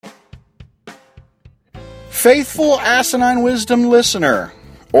Faithful Asinine Wisdom listener,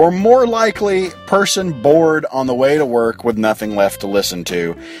 or more likely, person bored on the way to work with nothing left to listen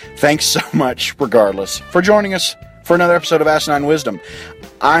to, thanks so much, regardless, for joining us for another episode of Asinine Wisdom.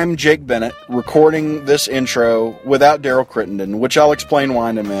 I'm Jake Bennett, recording this intro without Daryl Crittenden, which I'll explain why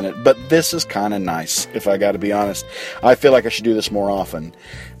in a minute, but this is kind of nice, if I gotta be honest. I feel like I should do this more often.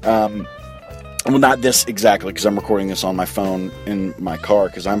 Well, not this exactly, because I'm recording this on my phone in my car,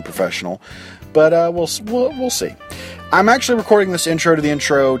 because I'm professional, but we'll see. I'm actually recording this intro to the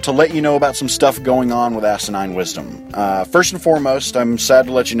intro to let you know about some stuff going on with Asinine Wisdom. First and foremost, I'm sad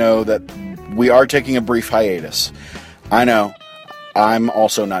to let you know that we are taking a brief hiatus. I know, I'm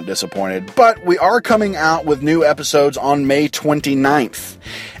also not disappointed, but we are coming out with new episodes on May 29th.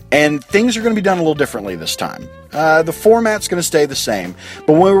 And things are going to be done a little differently this time. The format's going to stay the same.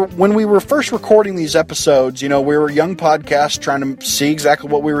 But when we were first recording these episodes, we were a young podcast trying to see exactly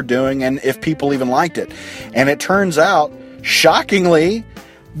what we were doing and if people even liked it. And it turns out, shockingly,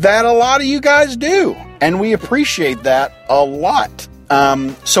 that a lot of you guys do. And we appreciate that a lot.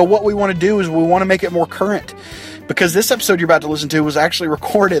 So what we want to do is we want to make it more current. Because this episode you're about to listen to was actually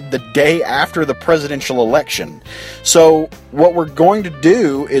recorded the day after the presidential election. So what we're going to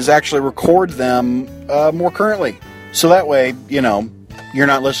do is actually record them more currently. So that way, you're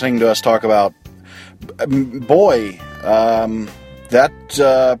not listening to us talk about, that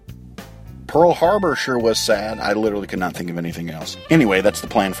Pearl Harbor sure was sad. I literally could not think of anything else. Anyway, that's the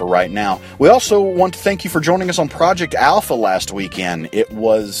plan for right now. We also want to thank you for joining us on Project Alpha last weekend. It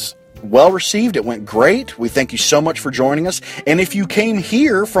was well received. It went great. We thank you so much for joining us. And if you came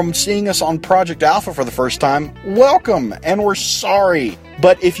here from seeing us on Project Alpha for the first time, welcome. And we're sorry.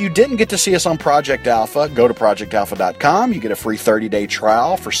 But if you didn't get to see us on Project Alpha, go to projectalpha.com. You get a free 30-day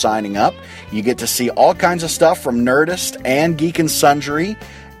trial for signing up. You get to see all kinds of stuff from Nerdist and Geek and Sundry.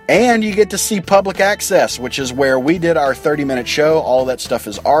 And you get to see Public Access, which is where we did our 30-minute show. All that stuff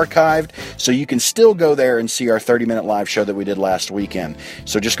is archived, so you can still go there and see our 30-minute live show that we did last weekend.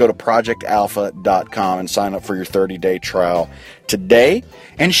 So just go to projectalpha.com and sign up for your 30-day trial today.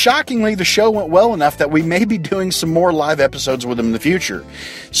 And shockingly, the show went well enough that we may be doing some more live episodes with them in the future.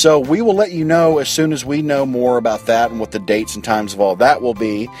 So we will let you know as soon as we know more about that and what the dates and times of all that will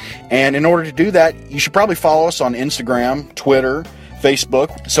be. And in order to do that, you should probably follow us on Instagram, Twitter,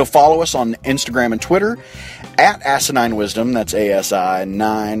 Facebook. So follow us on Instagram and Twitter at Asinine Wisdom. That's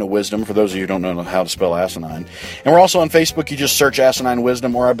ASI9 Wisdom, for those of you who don't know how to spell asinine. And we're also on Facebook. You just search Asinine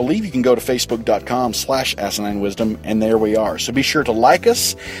Wisdom, or I believe you can go to facebook.com/Asinine Wisdom, and there we are. So be sure to like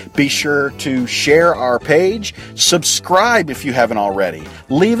us. Be sure to share our page. Subscribe if you haven't already.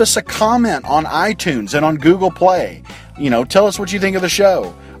 Leave us a comment on iTunes and on Google Play. Tell us what you think of the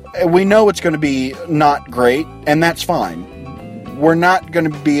show. We know it's going to be not great, and that's fine. We're not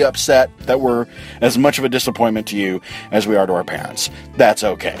going to be upset that we're as much of a disappointment to you as we are to our parents. That's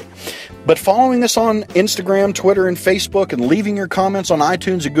okay. But following us on Instagram, Twitter, and Facebook, and leaving your comments on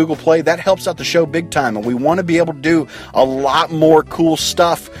iTunes and Google Play, that helps out the show big time. And we want to be able to do a lot more cool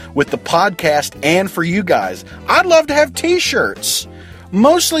stuff with the podcast and for you guys. I'd love to have t-shirts,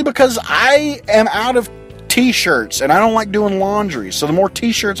 mostly because I am out of t-shirts and I don't like doing laundry, so the more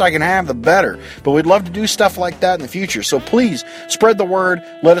t-shirts I can have, the better. But we'd love to do stuff like that in the future, so please spread the word.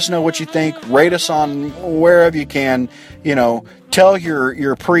 Let us know what you think. Rate us on wherever you can. Tell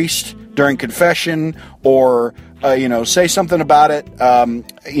your priest during confession, or say something about it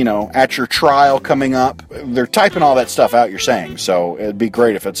at your trial coming up. They're typing all that stuff out you're saying, so it'd be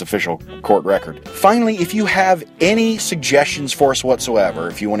great if it's official court record. Finally, if you have any suggestions for us whatsoever,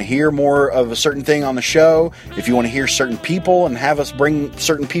 if you want to hear more of a certain thing on the show, if you want to hear certain people and have us bring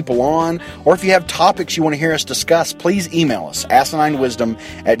certain people on, or if you have topics you want to hear us discuss, please email us,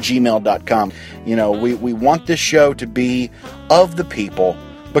 asininewisdom@gmail.com. We want this show to be of the people,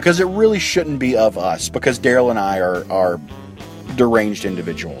 because it really shouldn't be of us, because Daryl and I are deranged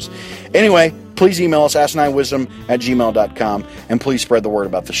individuals. Anyway, please email us, asininewisdom@gmail.com, and please spread the word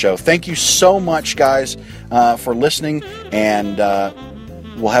about the show. Thank you so much, guys, for listening, and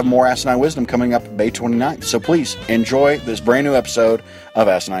we'll have more Asinine Wisdom coming up May 29th. So please enjoy this brand new episode of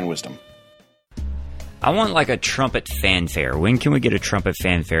Asinine Wisdom. I want like a trumpet fanfare. When can we get a trumpet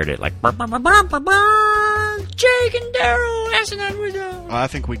fanfare to like Jake and Daryl, Asinine Wisdom? I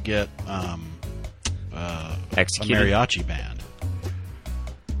think we get a mariachi band.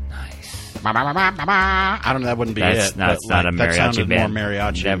 Nice. I don't know. That wouldn't be That's it. not a mariachi that sounded band. More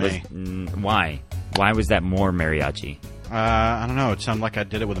mariachi that to was, me. Why? Why was that more mariachi? I don't know. It sounded like I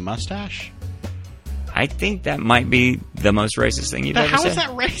did it with a mustache. I think that might be the most racist thing you've ever said. How is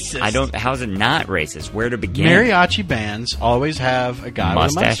that racist? How is it not racist? Where to begin? Mariachi bands always have a guy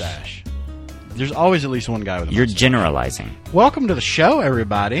with a mustache. There's always at least one guy with a You're mustache. generalizing. Welcome to the show,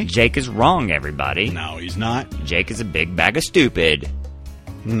 everybody. Jake is wrong, everybody. No, he's not. Jake is a big bag of stupid.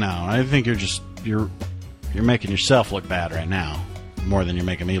 No, I think you're making yourself look bad right now, more than you're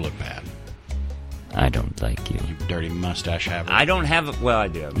making me look bad. I don't like you. You dirty mustache haver. I don't have... Well, I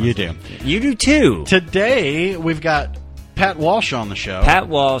do. You do. You do, too. Today, we've got Pat Walsh on the show. Pat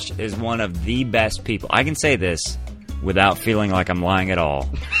Walsh is one of the best people. I can say this without feeling like I'm lying at all.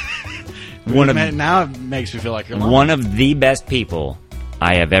 Now it makes me feel like you're lying. One of the best people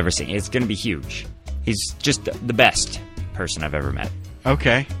I have ever seen. It's going to be huge. He's just the best person I've ever met.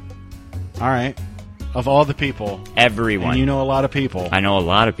 Okay. All right. Of all the people. Everyone. And you know a lot of people. I know a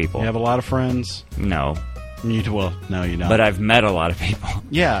lot of people. You have a lot of friends. No. No, you don't. But I've met a lot of people.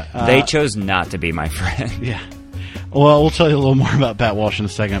 Yeah. They chose not to be my friend. Yeah. Well, we'll tell you a little more about Pat Walsh in a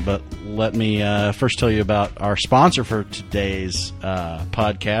second, but let me first tell you about our sponsor for today's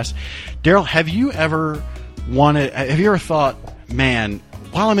podcast. Daryl, have you ever thought, man,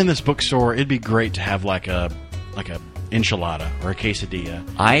 while I'm in this bookstore, it'd be great to have like a enchilada or a quesadilla?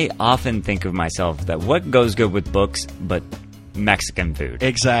 I often think of myself that what goes good with books but Mexican food.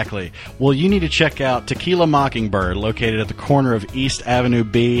 Exactly. Well, you need to check out Tequila Mockingbird, located at the corner of East Avenue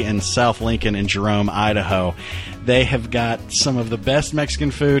B and South Lincoln in Jerome, Idaho. They have got some of the best Mexican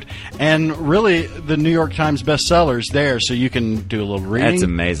food and really the New York Times bestsellers there, so you can do a little reading. That's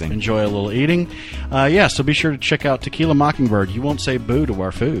amazing. Enjoy a little eating. So be sure to check out Tequila Mockingbird. You won't say boo to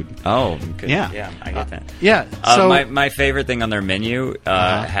our food. Oh, good. Yeah. I get that. Yeah. So my favorite thing on their menu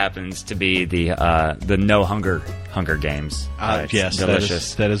happens to be the No Hunger Games. It's yes,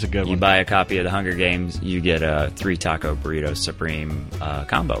 delicious. That is a good You one. buy a copy of the Hunger Games, you get a 3 taco burrito supreme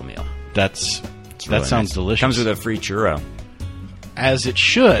combo meal. That Really sounds nice. delicious. Comes with a free churro. As it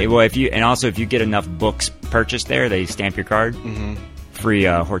should. Well, if you get enough books purchased there, they stamp your card. Mm-hmm. Free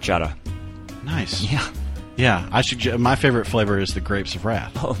horchata. Nice. Yeah. Yeah. I suggest my favorite flavor is the Grapes of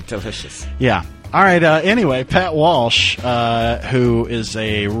Wrath. Oh, delicious. Yeah. All right. Anyway, Pat Walsh, who is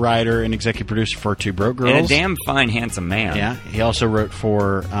a writer and executive producer for Two Broke Girls. And a damn fine, handsome man. Yeah. He also wrote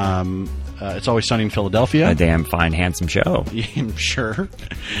for It's Always Sunny in Philadelphia. A damn fine, handsome show. I'm sure.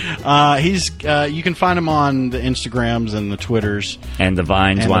 You can find him on the Instagrams and the Twitters. And the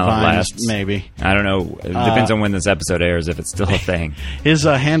Vines And while the it Vines, lasts. maybe. I don't know. It depends on when this episode airs, if it's still a thing. His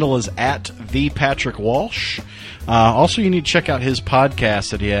handle is @ThePatrickWalsh. Also, you need to check out his podcast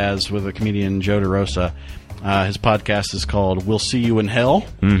that he has with the comedian Joe DeRosa. His podcast is called We'll See You in Hell.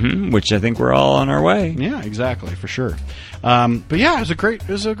 Mm-hmm, which I think we're all on our way. Yeah, exactly, for sure. But yeah, it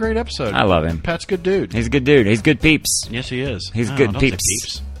was a great episode. I love him. Pat's a good dude. He's a good dude. He's good peeps. Yes, he is. He's Oh, good don't say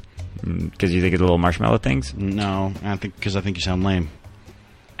peeps. Because you think of the little marshmallow things? No, because I think you sound lame.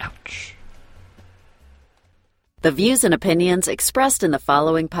 Ouch. The views and opinions expressed in the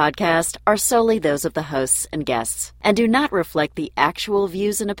following podcast are solely those of the hosts and guests and do not reflect the actual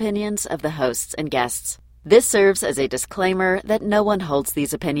views and opinions of the hosts and guests. This serves as a disclaimer that no one holds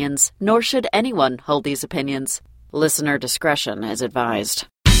these opinions, nor should anyone hold these opinions. Listener discretion is advised.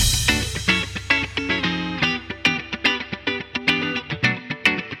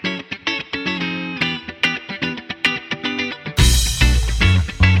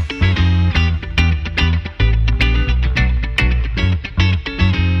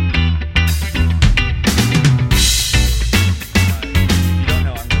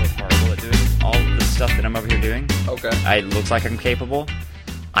 It looks like I'm capable.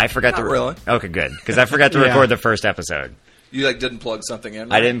 I forgot Not to really. Okay, good. Because I forgot to Yeah. record the first episode. You didn't plug something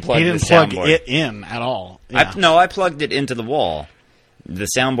in. I didn't plug He the didn't plug soundboard. it in at all. Yeah. I plugged it into the wall. The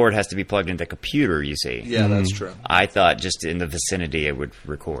soundboard has to be plugged into the computer, you see. Yeah, that's true. I thought just in the vicinity it would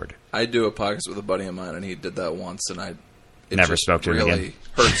record. I do a podcast with a buddy of mine, and he did that once, and it Never just spoke to him really again.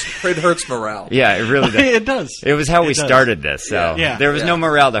 It hurts morale. Yeah, it really does. It does. It was how we does. started this, so Yeah. there was no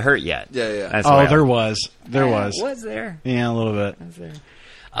morale to hurt yet. Yeah. That's Oh, why there was. There was. Was there? Yeah, a little bit. Was there?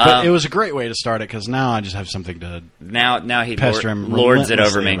 But it was a great way to start it because now I just have something to Now he pester him lords it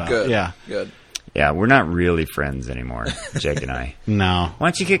over relentlessly me. about. Good. Yeah. Good. Yeah, we're not really friends anymore, Jake and I. No. Why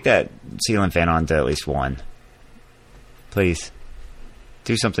don't you kick that ceiling fan on to at least one? Please.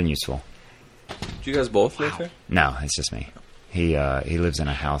 Do something useful. Do you guys both live here? No, it's just me. He lives in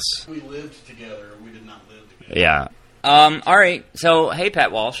a house. We lived together. We did not live together. Yeah. All right. So, hey,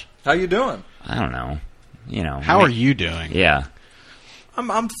 Pat Walsh. How you doing? I don't know. How are you doing? Yeah.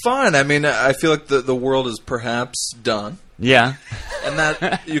 I'm fine. I mean, I feel like the world is perhaps done, Yeah. and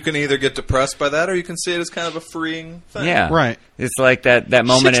that you can either get depressed by that, or you can see it as kind of a freeing thing. Yeah. Right. It's like that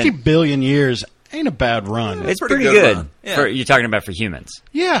moment 60 in... billion years ain't a bad run. It's pretty pretty good good. run. Yeah. You're talking about for humans.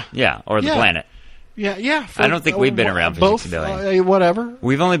 Yeah. Yeah. Or the Yeah. planet. Yeah. I don't think we've been around for both. 60 billion. Whatever.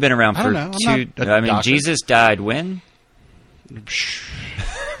 We've only been around I for don't know. I'm two. not a I mean, doctor. Jesus died when?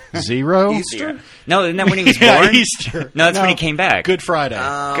 0. Easter? No, isn't that when he was Yeah, born? Easter. No, that's when he came back. Good Friday.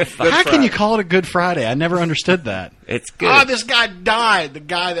 Good How can you call it a Good Friday? I never understood that. It's good. Oh, this guy died. The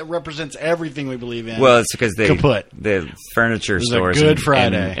guy that represents everything we believe in. Well, it's because Kaput. the furniture was a stores Good in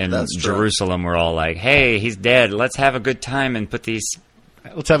Friday. That's true. Jerusalem were all like, "Hey, he's dead. Let's have a good time and put these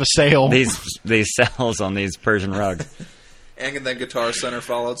Let's have a sale. these cells on these Persian rugs." And then Guitar Center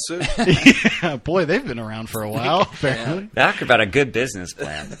followed suit. Yeah, boy, they've been around for a while, apparently. Talk about a good business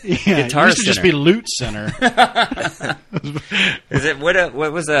plan. Yeah, Guitar it used to just Center. be Loot Center. Is it what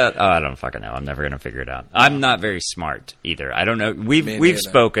was that? Oh, I don't fucking know. I'm never gonna figure it out. I'm not very smart either. I don't know. We've neither.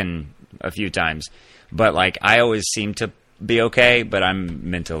 spoken a few times, but like I always seem to be okay, but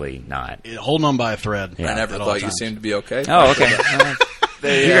I'm mentally not. Holding on by a thread. Yeah. I never at all thought you times. seemed to be okay. Oh, okay.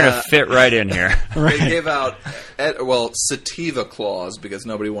 You're gonna fit right in here. They gave out, sativa clause, because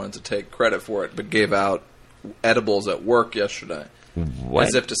nobody wanted to take credit for it, but gave out edibles at work yesterday. What?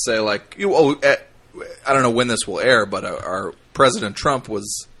 As if to say, like, I don't know when this will air, but our President Trump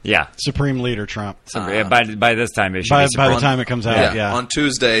was... Yeah. Supreme Leader Trump. By this time, it should By be the time it comes out, yeah. On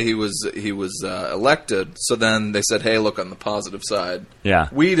Tuesday, he was elected. So then they said, "Hey, look on the positive side. Yeah.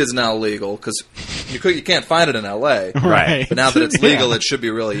 Weed is now legal because you can't find it in L.A. Right. But now that it's legal, Yeah. it should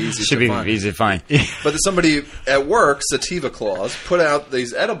be really easy. should to be find. easy to find. But somebody at work, Sativa Clause, put out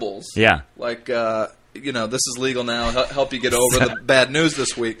these edibles. Yeah. Like, this is legal now. Help you get over the bad news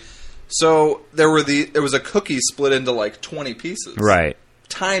this week. So there was a cookie split into like 20 pieces. Right.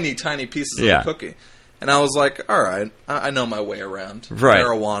 Tiny pieces of Yeah. the cookie. And I was like, all right, I know my way around Right.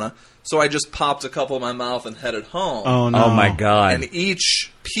 marijuana. So I just popped a couple in my mouth and headed home. Oh, no. Oh my god. And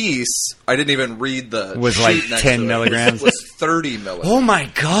each piece, I didn't even read the Was sheet like next 10 to it. milligrams? Was 30 milligrams. Oh my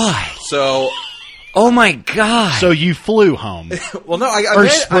god. So, Oh my god. So you flew home. well, no, I Or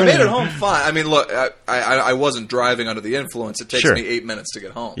made sprinting. it home fine. I mean, look, I wasn't driving under the influence. It takes Sure. me 8 minutes to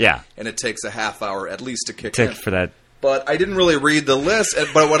get home. Yeah. And it takes a half hour at least to kick in. Tick for that. But I didn't really read the list,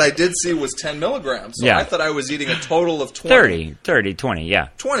 but what I did see was 10 milligrams. So Yeah. I thought I was eating a total of 20. 20, yeah.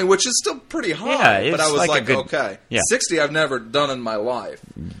 20, which is still pretty high. Yeah, it's but I was like a like, good- okay. yeah. 60 I've never done in my life.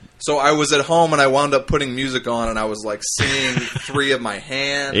 So I was at home and I wound up putting music on and I was like singing 3 of my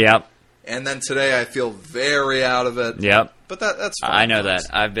hands. Yep. And then today I feel very out of it. Yep. But that's fine. I know that.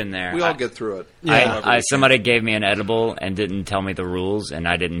 I've been there. We all get through it. Somebody gave me an edible and didn't tell me the rules, and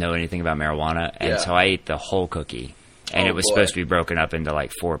I didn't know anything about marijuana, and Yeah. so I ate the whole cookie. And Oh, it was boy. supposed to be broken up into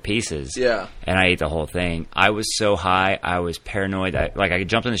like 4 pieces. Yeah. And I ate the whole thing. I was so high, I was paranoid. I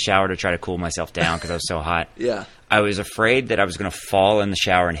jumped in the shower to try to cool myself down because I was so hot. Yeah. I was afraid that I was going to fall in the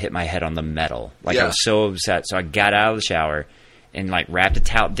shower and hit my head on the metal. I Yeah. was so upset. So I got out of the shower and wrapped a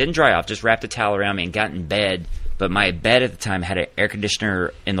towel. Didn't dry off, just wrapped a towel around me and got in bed. But my bed at the time had an air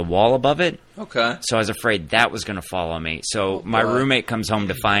conditioner in the wall above it. Okay. So I was afraid that was going to fall on me. So my boy. roommate comes home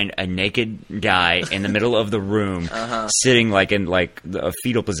to find a naked guy in the middle of the room, sitting in a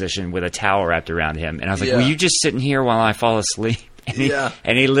fetal position with a towel wrapped around him. And I was like, Yeah. "Will you just sit in here while I fall asleep?" And he, Yeah.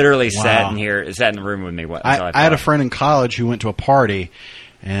 and he literally sat Wow. in the room with me. Until I had a fell. friend in college who went to a party,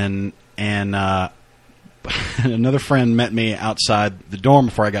 and another friend met me outside the dorm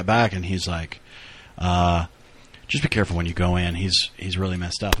before I got back, and he's like, "Just be careful when you go in. He's really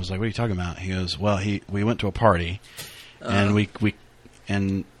messed up." I was like, "What are you talking about?" He goes, "Well, we went to a party, and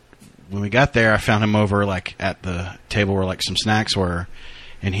and when we got there, I found him over at the table where some snacks were."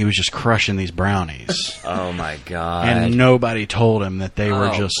 And he was just crushing these brownies. Oh my god! And nobody told him that they were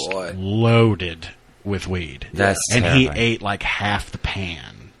Oh, just boy. loaded with weed. That's and he terrifying. ate half the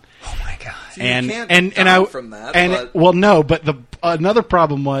pan. Oh my god! So you can't and die I from that, and but- well, no, but another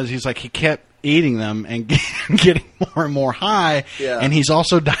problem was he kept eating them and getting more and more high. Yeah. And he's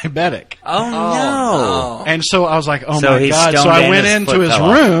also diabetic. Oh, no. And so I was like, oh So my he god! So stoned I and went his into foot his fell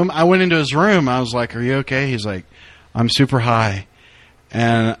off. room. I went into his room. I was like, "Are you okay?" He's like, "I'm super high,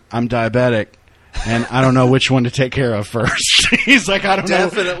 and I'm diabetic, and I don't know which one to take care of first." He's like, "I don't know."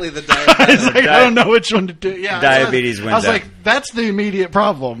 Definitely the He's diabetic. like, I don't know which one to do. Yeah, Diabetes I went was down. like, that's the immediate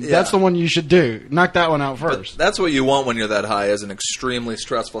problem. Yeah. That's the one you should do. Knock that one out But first. that's what you want when you're that high, is an extremely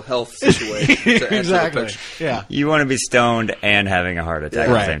stressful health situation. To answer the Exactly. picture. Yeah. You want to be stoned and having a heart attack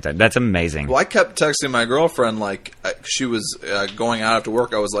at Right. the same time. That's amazing. Well, I kept texting my girlfriend, she was going out after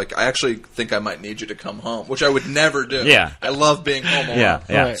work. I was like, I actually think I might need you to come home, which I would never do. Yeah. I love being home alone. Yeah,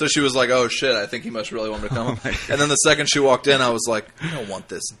 yeah. Right. So she was like, oh, shit, I think you must really want me to come home. And then the second she walked in, I was like, I don't want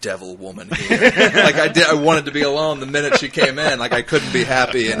this devil woman here. I wanted to be alone the minute she came in. Like, I couldn't be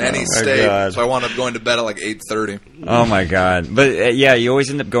happy in any state. God. So I wound up going to bed at like 8:30. Oh my God! But yeah, you always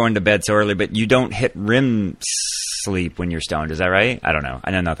end up going to bed so early, but you don't hit REM sleep when you're stoned. Is that right? I don't know.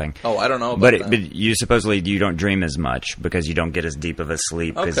 I know nothing. Oh, I don't know about But that. but you supposedly you don't dream as much because you don't get as deep of a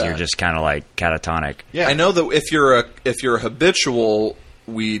sleep because Okay. you're just kind of like catatonic. Yeah. I know that if you're a habitual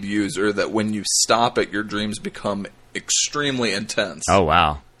weed user, that when you stop it, your dreams become extremely intense. Oh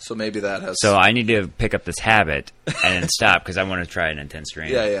wow! So maybe that has. So I need to pick up this habit and stop because I want to try an intense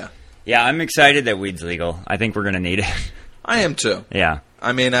dream. yeah. Yeah, I'm excited that weed's legal. I think we're gonna need it. I am too. Yeah.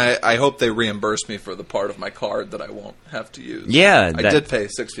 I mean, I hope they reimburse me for the part of my card that I won't have to use. Yeah, I did pay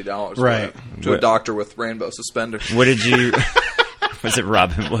 $60 for Right. it, to a doctor with rainbow suspenders. What did you? Was it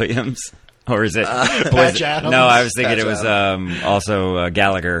Robin Williams? Or is it? Patch Adams? No, I was thinking Patch it was also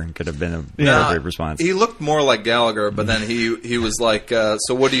Gallagher. Could have been a appropriate response. He looked more like Gallagher, but then he was like,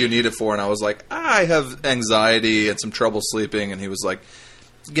 so what do you need it for? And I was like, I have anxiety and some trouble sleeping. And he was like,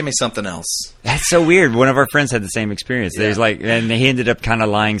 give me something else. That's so weird. One of our friends had the same experience. Yeah. There's and he ended up kind of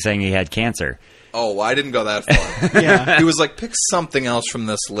lying, saying he had cancer. Oh, well, I didn't go that far. Yeah. He was like, pick something else from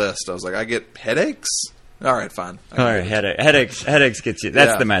this list. I was like, I get headaches? All right, fine. All right, headaches gets you.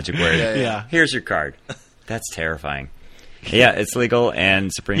 That's Yeah. the magic word. Yeah. Here's your card. That's terrifying. Yeah, it's legal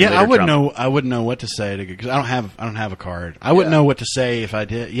and Supreme Yeah, Leader I wouldn't Trump. know. I wouldn't know what to say because I don't have a card. I wouldn't know what to say if I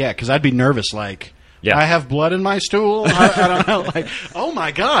did. Yeah, because I'd be nervous. Like, Yeah. I have blood in my stool. I don't know. Like, oh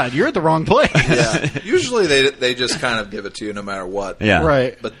my God, you're at the wrong place. Yeah. Usually they just kind of give it to you no matter what. Yeah.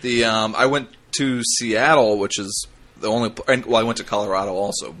 Right. But I went to Seattle, which is the only. Well, I went to Colorado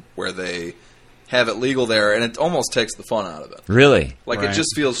also, where they have it legal there, and it almost takes the fun out of it. Really? Like Right. it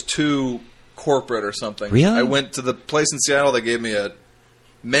just feels too corporate or something. Really? I went to the place in Seattle. They gave me a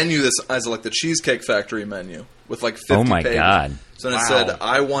menu that's as like the Cheesecake Factory menu with like 50 Oh my pages. God. So then it Wow. said,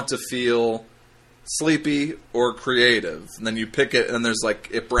 I want to feel sleepy or creative. And then you pick it, and there's like,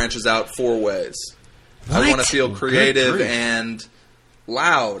 it branches out 4 ways. I What? want to feel creative grief. and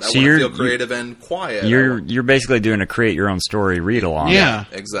loud. I So want to you're- feel creative and quiet. You're basically doing a create your own story read along. Yeah.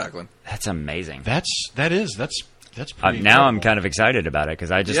 Exactly. That's amazing. That's pretty. Now I'm incredible. kind of excited about it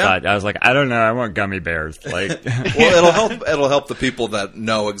because I just Yeah. thought I was like, I don't know, I want gummy bears. Like, Well, it'll help the people that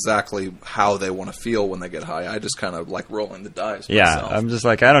know exactly how they want to feel when they get high. I just kind of like rolling the dice yeah, myself. I'm just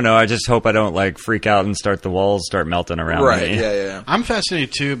like, I don't know. I just hope I don't like freak out and start the walls start melting around Right, me. yeah. I'm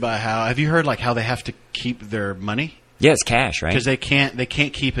fascinated too by how. Have you heard like how they have to keep their money Yeah, it's cash, right? because they can't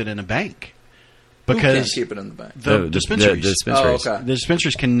keep it in a bank Who can't because keep it in the bank? the dispensaries. The dispensaries. Oh, okay. The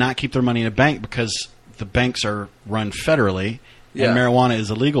dispensaries cannot keep their money in a bank because the banks are run federally Yeah. and marijuana is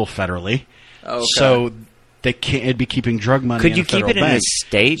illegal federally. Okay. So they can't. It'd be keeping drug money. Could in you a keep federal it in a bank.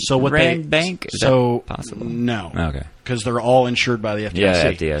 state So what ran bank? Is so that possible? No. Okay. Because they're all insured by the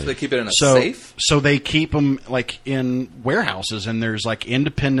FDIC. Yeah, So they keep it in a So safe? so they keep them like in warehouses, and there's like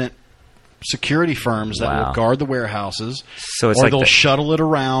independent security firms that Wow. will guard the warehouses. So it's or like they'll the- shuttle it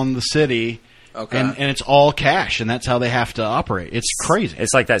around the city. Okay. And it's all cash, and that's how they have to operate. It's crazy.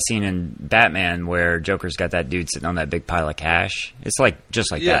 It's like that scene in Batman where Joker's got that dude sitting on that big pile of cash. It's like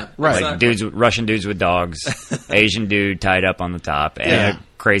just like Yeah, that. right. Like Russian dudes with dogs, Asian dude tied up on the top, and Yeah. a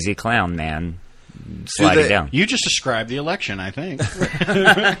crazy clown man sliding they- down. You just described the election, I think.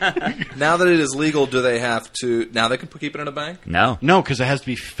 Now that it is legal, do they have to? Now they can keep it in a bank? No. No, because it has to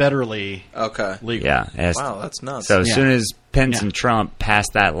be federally Okay. legal. Yeah. it has- Wow, that's nuts. So as Yeah. soon as Pence Yeah. and Trump pass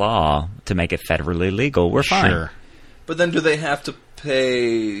that law to make it federally legal, we're fine. Sure. But then do they have to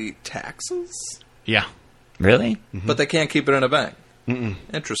pay taxes? Yeah. Really? But they can't keep it in a bank.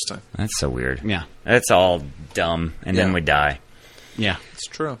 Interesting. That's so weird. Yeah. That's all dumb, and then Yeah. we die. Yeah. It's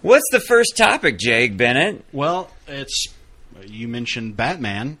true. What's the first topic, Jake Bennett? Well, it's you mentioned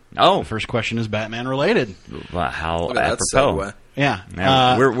Batman. Oh. The first question is Batman related. Well, how Look at that apropos. segue. Yeah.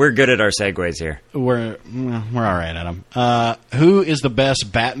 Yeah, we're good at our segues here. we're all right, Adam. Who is the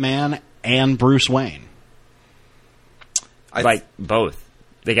best Batman and Bruce Wayne? Like both.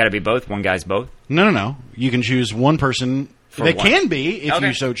 They got to be both. One guy's both. No. You can choose one person. They one. can be if Okay.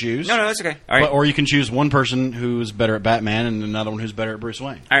 you so choose. No, that's okay. All right. Or you can choose one person who's better at Batman and another one who's better at Bruce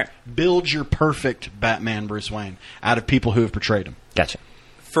Wayne. All right. Build your perfect Batman Bruce Wayne out of people who have portrayed him. Gotcha.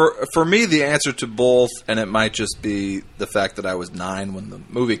 For me, the answer to both, and it might just be the fact that I was 9 when the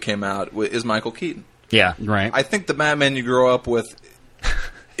movie came out, is Michael Keaton. Yeah. Right. I think the Batman you grow up with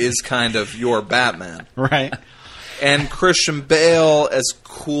is kind of your Batman. Right. And Christian Bale, as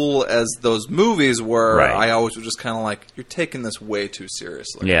cool as those movies were, Right. I always was just kind of like, you're taking this way too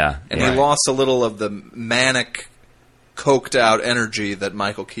seriously. Yeah. And Yeah. he lost a little of the manic coked out energy that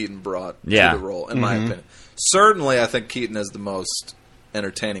Michael Keaton brought to the role, in my opinion. Certainly, I think Keaton is the most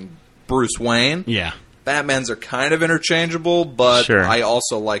entertaining Bruce Wayne. Yeah. Batmans are kind of interchangeable, but I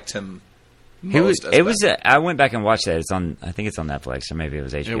also liked him most. I went back and watched that. I think it's on Netflix, or maybe it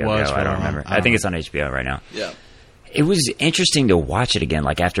was HBO. I don't remember. I think it's on HBO right now. Yeah. It was interesting to watch it again,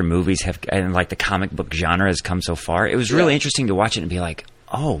 like after movies and like the comic book genre has come so far. It was really interesting to watch it and be like,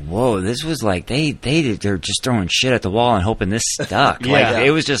 oh, whoa, this was like they're just throwing shit at the wall and hoping this stuck. Like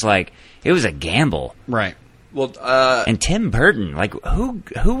it was just like it was a gamble, Right. Well, and Tim Burton, like who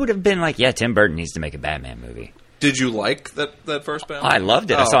would have been like, yeah, Tim Burton needs to make a Batman movie. did you like that first Batman? I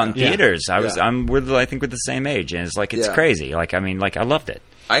loved it. I saw it in theaters. I think we're the same age, and it's crazy. Like I loved it.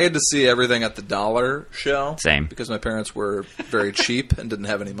 I had to see everything at the Dollar Show. Same. Because my parents were very cheap and didn't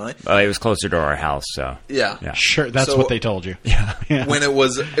have any money. It was closer to our house, so. Yeah. Sure, that's what they told you. Yeah. When it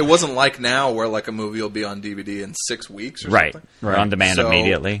wasn't like now where like a movie will be on DVD in 6 weeks or something. Right. On demand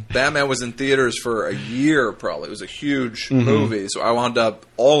immediately. Batman was in theaters for a year probably. It was a huge movie. So I wound up,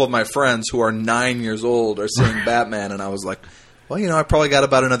 all of my friends who are 9 years old are seeing Batman, and I was like, well, I probably got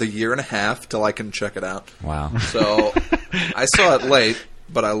about another year and a half till I can check it out. Wow. So I saw it late,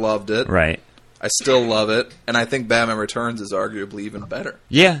 but I loved it. Right. I still love it, and I think Batman Returns is arguably even better.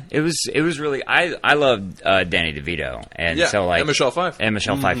 Yeah, it was really. I loved Danny DeVito, and so like and Michelle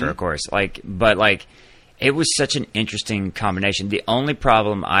Pfeiffer, of course. But it was such an interesting combination. The only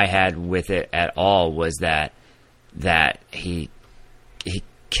problem I had with it at all was that he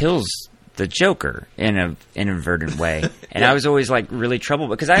kills the Joker in an inadvertent way, and I was always like really troubled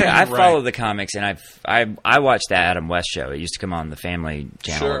because I follow the comics, and I watched the Adam West show. It used to come on the Family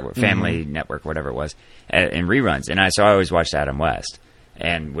Channel, or Family Network, whatever it was, in reruns, and so I always watched Adam West,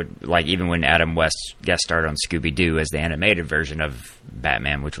 and would even when Adam West guest starred on Scooby Doo as the animated version of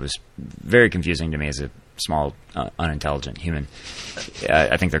Batman, which was very confusing to me as a small unintelligent human.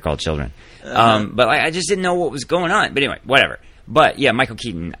 I think they're called children, but I just didn't know what was going on. But anyway, whatever. But, yeah, Michael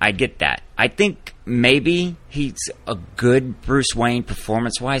Keaton, I get that. I think maybe he's a good Bruce Wayne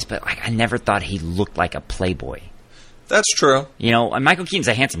performance-wise, but I never thought he looked like a playboy. That's true. And Michael Keaton's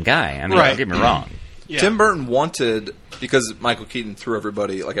a handsome guy. I mean, don't get me wrong. Yeah. Tim Burton wanted, because Michael Keaton threw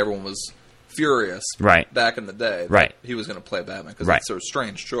everybody, everyone was furious back in the day that he was going to play Batman, because it's a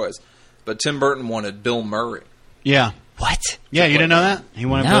strange choice. But Tim Burton wanted Bill Murray. Yeah. What? Yeah, you didn't know that? He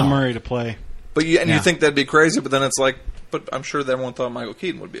wanted Bill Murray to play. But you think that'd be crazy, but then it's like, but I'm sure that everyone thought Michael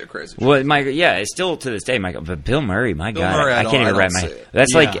Keaton would be a crazy choice. Well, it's still to this day, Michael. But Bill Murray, God, I can't even wrap my head.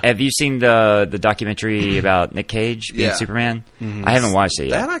 That's have you seen the documentary about Nick Cage being Superman? Mm-hmm. I haven't watched it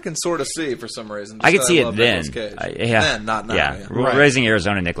yet. That I can sort of see for some reason. I could see it then. Then, not now. Yeah. Raising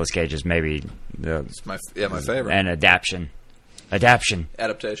Arizona, Nicolas Cage is maybe it's my favorite. And Adaptation,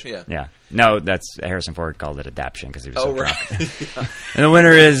 yeah. Yeah. No, that's Harrison Ford called it Adaption because he was so drunk. And the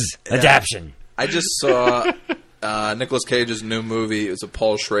winner is Adaption. I just saw Nicolas Cage's new movie. It was a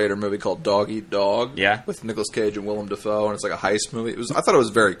Paul Schrader movie called Dog Eat Dog. Yeah. With Nicolas Cage and Willem Dafoe, and it's like a heist movie. I thought it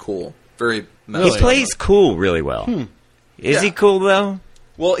was very cool. Very He plays cool really well. Is he cool, though?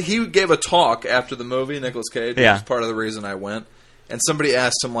 Well, he gave a talk after the movie, Nicolas Cage, which was part of the reason I went. And somebody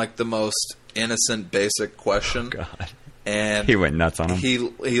asked him, the most innocent, basic question. Oh, God. And he went nuts on him. He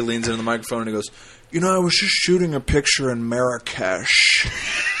leans into the microphone and he goes, I was just shooting a picture in Marrakesh.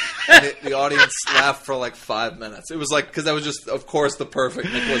 And the audience laughed for 5 minutes. It was because that was just, of course, the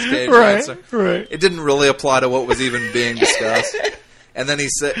perfect Nicolas Cage answer. Right. It didn't really apply to what was even being discussed. And then he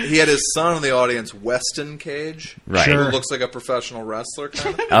said he had his son in the audience, Weston Cage, who looks like a professional wrestler.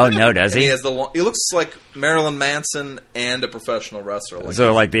 Kind of. Oh no, does he? He has he looks like Marilyn Manson and a professional wrestler.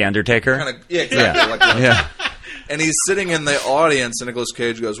 So like the Undertaker. Yeah, exactly. Yeah. And he's sitting in the audience, and Nicolas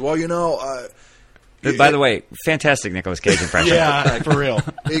Cage goes, "Well, By the way, fantastic Nicolas Cage impression. Yeah, for real.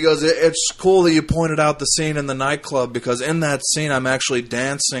 He goes, it's cool that you pointed out the scene in the nightclub, because in that scene I'm actually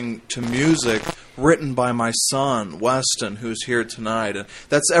dancing to music written by my son, Weston, who's here tonight. And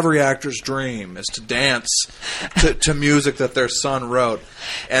that's every actor's dream, is to dance to music that their son wrote.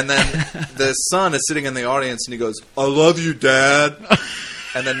 And then the son is sitting in the audience, and he goes, I love you, Dad.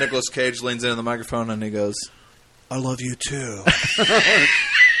 And then Nicolas Cage leans into the microphone, and he goes, I love you, too.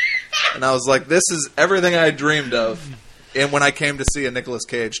 And I was like, this is everything I dreamed of. And when I came to see a Nicolas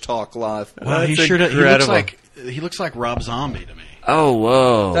Cage talk live. Well, he looks like Rob Zombie to me. Oh,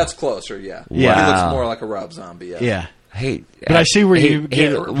 whoa. That's closer, yeah. Wow. He looks more like a Rob Zombie, yeah. Yeah. Hey, but I see where you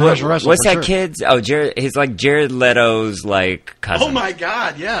get Russell. What's that kid's? Oh, Jared. He's like Jared Leto's cousin. Oh my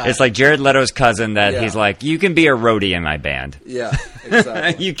God! Yeah, it's like Jared Leto's cousin that he's like, you can be a roadie in my band. Yeah,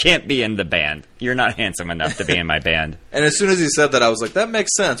 exactly. You can't be in the band. You're not handsome enough to be in my band. And as soon as he said that, I was like, that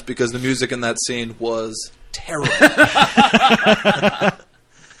makes sense, because the music in that scene was terrible.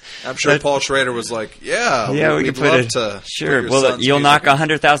 I'm sure Paul Schrader was like, "Yeah, we we'd could love put to." Sure. put your Well, son's you'll music knock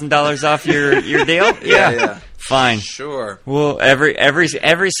 $100,000 off your deal. Yeah. Fine. Sure. Well,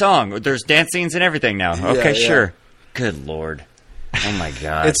 every song, there's dance scenes and everything now. Okay, yeah. sure. Good Lord. Oh my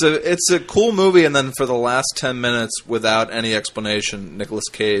God. It's a cool movie, and then for the last 10 minutes, without any explanation, Nicolas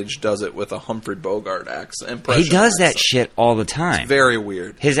Cage does it with a Humphrey Bogart impression. He does that accent. shit all the time. It's very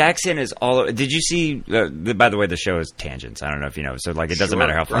weird. His accent is all. Did you see? By the way, the show is tangents. I don't know if you know. So like, it doesn't Sure,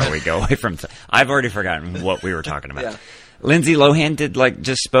 matter how far right. we go away from. I've already forgotten what we were talking about. Yeah. Lindsay Lohan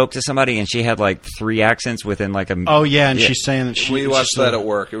just spoke to somebody, and she had like 3 accents within like a. Oh yeah, and she's saying that We watched she's that a- at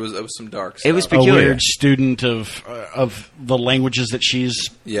work. It was some dark stuff. It was a peculiar. weird student of the languages that she's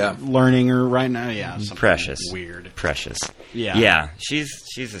Yeah. learning or right now. Yeah, something Precious. weird. Precious. Yeah. Yeah. She's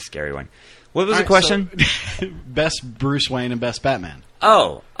a scary one. What was All the right, question? so, best Bruce Wayne and best Batman.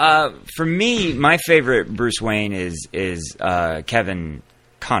 For me, my favorite Bruce Wayne is Kevin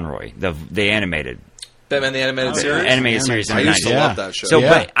Conroy, the animated Batman the Animated Series? animated series. In I the used to 90s. love that show. So, Yeah.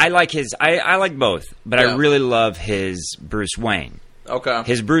 but I like I like both, but I Yeah. really love his Bruce Wayne. Okay.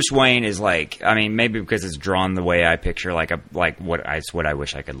 His Bruce Wayne is like, I mean, maybe because it's drawn the way I picture, what I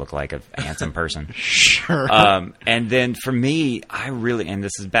wish I could look like, a handsome person. Sure. And then for me, I really, and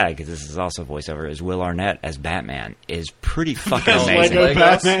this is bad because this is also voiceover, is Will Arnett as Batman is pretty fucking amazing. Lego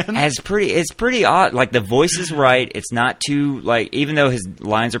Batman. It's pretty odd. Like, the voice is right. It's not too, like, even though his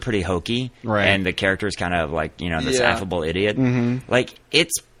lines are pretty hokey, Right. and the character is kind of like, this Yeah. affable idiot, like,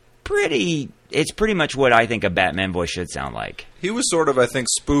 it's pretty much what I think a Batman voice should sound like. He was sort of, I think,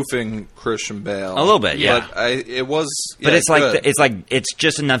 spoofing Christian Bale. A little bit, yeah. But But it's like good. it's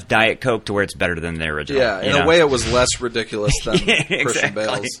just enough Diet Coke to where it's better than the original. Yeah, in you know? a way it was less ridiculous than Yeah, Christian exactly.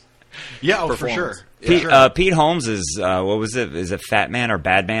 Bale's yeah, for sure. performance. Pete Holmes is what was it? Is it Fat Man or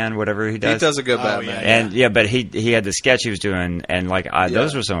Bad Man? Whatever he does. He does a good Oh, Batman. yeah. And but he had the sketch he was doing, and like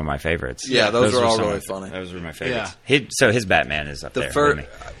those were some of my favorites. Yeah, those were all some really of- funny. Those were my favorites. So his Batman is up The there. first, with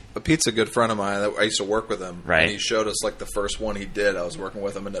me. Pete's a good friend of mine. I used to work with him. Right. And he showed us like the first one he did. I was working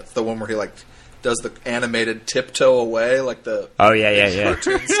with him, and it's the one where he like does the animated tiptoe away, like the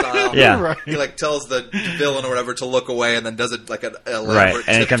cartoon style. Yeah. Right. He like tells the villain or whatever to look away, and then does it like an elaborate Right,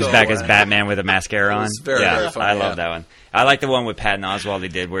 and it comes tiptoe back away. as Batman with a mascara on. was very, very funny, I love yeah. that one. I like the one with Patton Oswalt he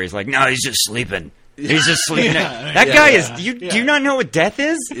did, where he's like, "No, he's just sleeping. He's just sleeping." That Yeah, guy yeah. is. Do you not know what death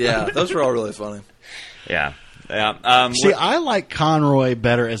is? Yeah, those were all really funny. Yeah. Yeah. See, I like Conroy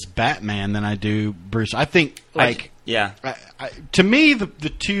better as Batman than I do Bruce. I think yeah. to me the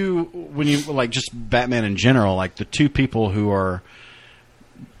two, when you like just Batman in general, like the two people who are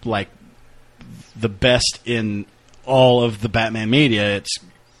like the best in all of the Batman media,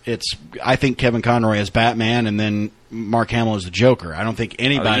 it's I think Kevin Conroy as Batman, and then Mark Hamill as the Joker. I don't think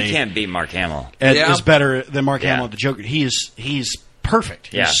anybody You can't beat Mark Hamill. Yeah. is better than Mark Yeah. Hamill as the Joker. He's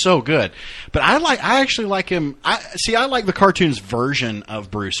perfect. Yeah. He's so good. But I actually like him. I like the cartoon's version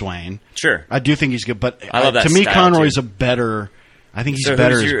of Bruce Wayne. Sure. I do think he's good, but I love that to me, style, Conroy's too. a better. I think he's So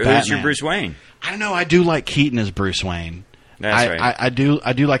better who's as your, Batman. who's your Bruce Wayne? I don't know. I do like Keaton as Bruce Wayne. That's right. I do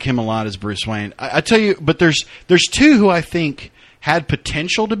like him a lot as Bruce Wayne. I tell you, but there's two who I think had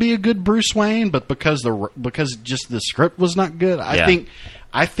potential to be a good Bruce Wayne, but because just the script was not good, Yeah.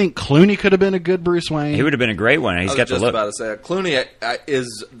 I think Clooney could have been a good Bruce Wayne. He would have been a great one. He's I was got the just look. about to say Clooney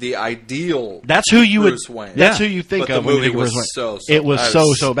is the ideal. That's who you Bruce would. Wayne. That's Yeah. who you think But of the when you movie think of was Bruce Wayne. so It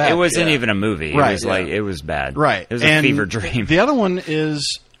was so bad. It wasn't Yeah. even a movie. Right. It was like it was bad. Right. It was a And fever dream. The other one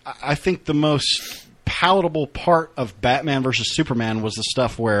is, I think, the most palatable part of Batman versus Superman was the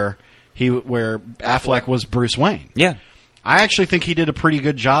stuff where Affleck was Bruce Wayne. Yeah. I actually think he did a pretty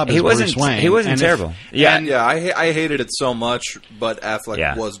good job as He wasn't- Bruce Wayne. he wasn't And if- terrible. Yeah. And yeah, I hated it so much, but Affleck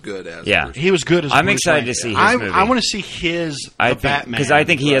Yeah. was good as Yeah. Bruce. He was good as I'm Bruce excited Wayne. to see his I movie. want to see his Batman. because I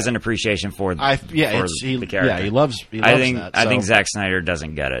think he has an appreciation for Yeah, for he the character. he loves. I think that. I think so. Zack Snyder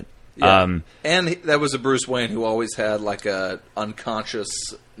doesn't get it. Yeah. And that was a Bruce Wayne who always had like a unconscious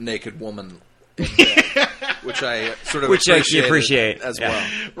naked woman in bed, which I sort of Which I appreciate as yeah. well.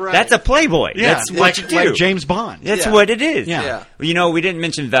 Right. That's a Playboy. Yeah, That's what you do. like James Bond. That's Yeah. what it is. Yeah. Yeah. You know, we didn't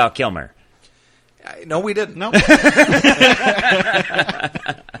mention Val Kilmer. No, we didn't. No.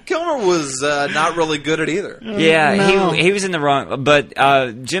 Kilmer was not really good at either. Yeah, No. he was in the wrong. But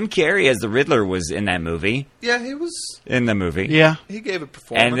Jim Carrey as the Riddler was in that movie. Yeah, he was. In the movie. Yeah. He gave a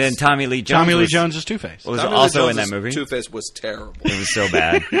performance. And then Tommy Lee Jones Tommy Lee Jones is Two-Face. was Tommy Lee also in that Jones's movie. Two-Face was terrible. It was so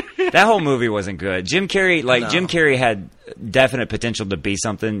bad. That whole movie wasn't good. Jim Carrey, No. Jim Carrey had definite potential to be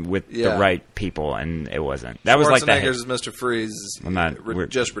something with Yeah. the right people, and it wasn't. That was like that. Schwarzenegger's Mr. Freeze is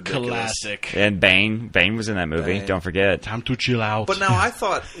just ridiculous. Classic. And Bane was in that movie. Bane. Don't forget. Time to chill out. But now I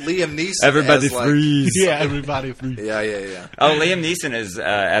thought Liam Neeson. Everybody as, like, freeze. yeah, everybody free. Yeah. Oh, Liam Neeson is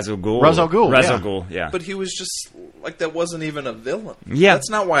as a Ghul. Ra's al Ghul, Ra's yeah. al Ghul, yeah. But he was just like that. Wasn't even a villain. Yeah. That's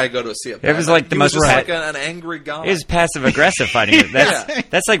not why I go to see it. It was like the he most was just pat- like an angry guy. It was passive aggressive fighting.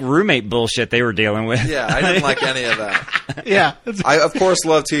 That's like roommate bullshit they were dealing with. Yeah, I didn't like any of that. Yeah. I, of course,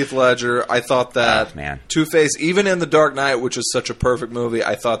 love Heath Ledger. I thought that Oh, man. Two-Face, even in The Dark Knight, which is such a perfect movie,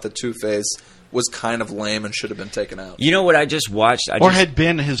 I thought that Two-Face was kind of lame and should have been taken out. You know what I just watched? Or had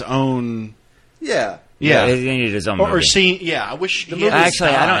been his own. Yeah. Yeah. he needed his own Or movie. seen. Yeah, I wish he had Actually,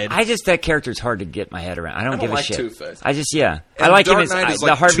 died. I just that character's hard to get my head around. I don't give like a shit. Two-Face. I just I And like him Dark as Knight is the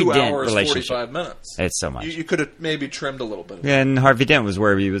like Harvey 2 Dent hours, relationship. 45 minutes. It's so much. You could have maybe trimmed a little bit. And Harvey Dent was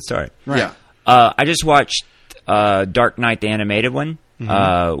wherever you would start. Yeah. I just watched Dark Knight, the animated one,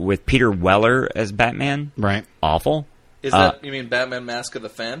 with Peter Weller as Batman. Right. Awful. Is that, you mean Batman Mask of the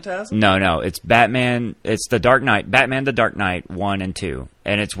Phantasm? No, it's Batman. It's the Dark Knight, Batman, the Dark Knight 1 and 2,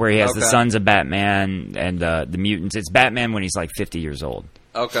 and it's where he has the Okay. sons of Batman and the mutants. It's Batman when he's like 50 years old,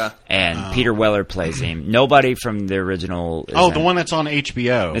 Okay. and Peter Weller plays him. Nobody from the original. Is Oh, the in- one that's on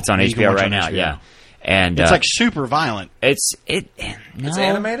HBO. It's on You can HBO watch right on now. HBO. Yeah, and It's like super violent. It's It's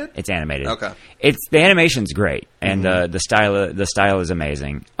animated? It's animated. Okay. It's the animation's great, and the style is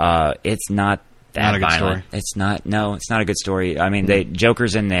amazing. It's not that Not a good violent. story. It's not. No, it's not a good story. I mean,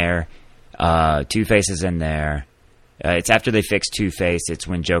 Joker's in there, Two-Face is in there. It's after they fix Two-Face. It's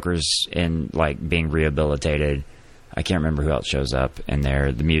when Joker's in being rehabilitated. I can't remember who else shows up in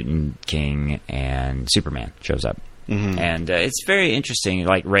there. The Mutant King and Superman shows up. And it's very interesting.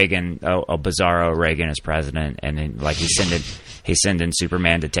 Like Reagan, Bizarro Reagan is president, and then he's sending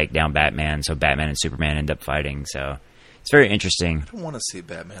Superman to take down Batman. So Batman and Superman end up fighting. So it's very interesting. I don't want to see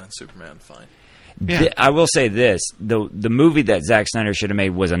Batman and Superman fight. Yeah. I will say this: the movie that Zack Snyder should have made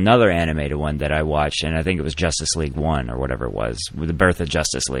was another animated one that I watched, and I think it was Justice League 1 or whatever it was, with the birth of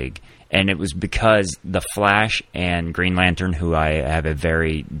Justice League. And it was because The Flash and Green Lantern, who I have a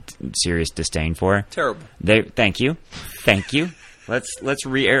very serious disdain for. Terrible. Thank you. Let's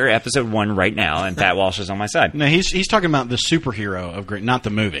re-air episode 1 right now, and Pat Walsh is on my side. No, he's talking about the superhero of Green, not the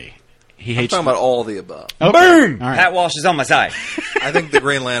movie. He I'm hates. talking about all the above. Okay. Boom! All right. Pat Walsh is on my side. I think the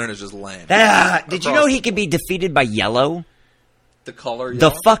Green Lantern is just lame. Did you know he could be defeated by yellow? The color The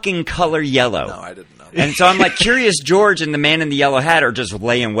yellow? fucking color yellow. No, I didn't know. And so I'm like, Curious George and the man in the yellow hat are just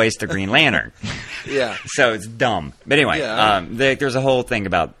laying waste to Green Lantern. Yeah. So it's dumb. But anyway, Yeah. there's a whole thing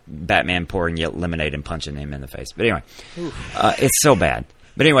about Batman pouring lemonade and punching him in the face. But anyway, it's so bad.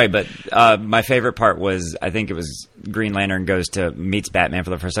 But anyway, my favorite part was, I think it was Green Lantern meets Batman for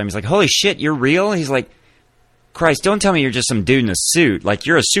the first time. He's like, holy shit, you're real? He's like, Christ, don't tell me you're just some dude in a suit. Like,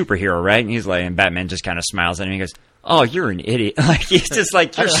 you're a superhero, right? And he's like, and Batman just kind of smiles at him. He goes, oh, you're an idiot. Like, he's just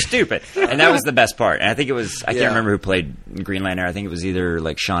like, you're stupid. And that was the best part. And I think it was, I Yeah. can't remember who played Green Lantern. I think it was either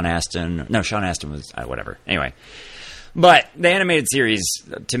like Sean Astin. No, Sean Astin was, whatever. Anyway. But the animated series,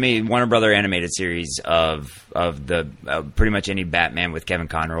 to me, Warner Brother animated series of the pretty much any Batman with Kevin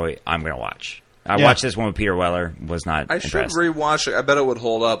Conroy, I'm going to watch. I watched this one with Peter Weller, was not I should impressed. rewatch it. I bet it would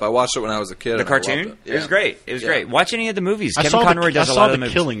hold up. I watched it when I was a kid. The and I loved cartoon? It. It was great. It was great. Watch any of the movies. I Kevin saw Conroy the, does I a saw lot of the the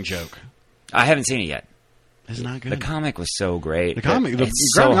movies. Killing Joke. I haven't seen it yet. Isn't that good? The comic was so great. The comic, the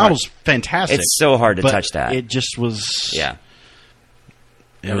It's graphic so hard. novel's fantastic. It's so hard to but touch that. It just was. Yeah.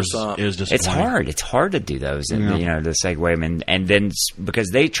 It Never was. saw it. It was It's disappointing. hard. It's hard to do those, and Yeah. to segue them, and then because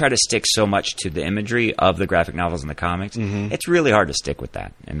they try to stick so much to the imagery of the graphic novels and the comics, it's really hard to stick with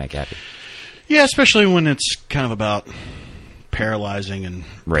that and make it happy. Yeah, especially when it's kind of about paralyzing and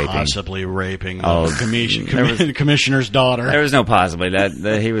Raping. possibly raping the Oh, commissioner's daughter. There was no possibly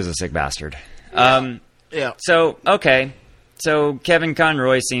that he was a sick bastard. Yeah. So okay, so Kevin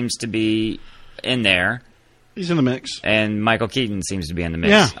Conroy seems to be in there, He's in the mix. and Michael Keaton seems to be in the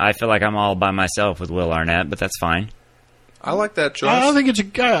mix. Yeah. I feel like I'm all by myself with Will Arnett, but that's fine. I like that choice. I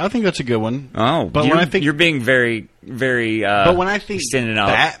think I think that's a good one. Oh, but you're, when I think you're being very, very. but when I think extending out,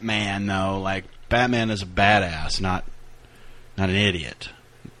 Batman, though, like Batman is a badass, not an idiot,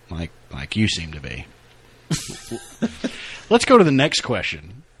 like you seem to be. Let's go to the next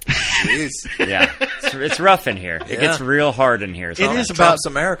question. Jeez. yeah, it's rough in here. It gets real hard in here. So It is Trump's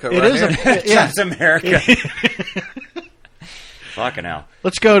America, right It is here. yeah. Trump's America. Fucking hell.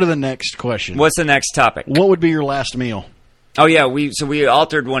 Let's go to the next question. What's the next topic? What would be your last meal? Oh yeah, we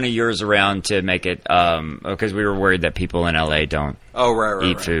altered one of yours around to make it because we were worried that people in LA don't Oh, right.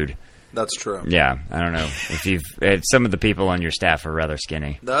 eat food. That's true. Yeah, I don't know if some of the people on your staff are rather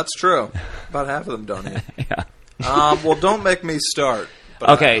skinny. That's true. About half of them don't eat. Yeah. Well, don't make me start. But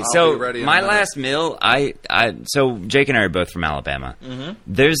Okay, I'll so be ready in my a minute. last meal, so Jake and I are both from Alabama. Mm-hmm.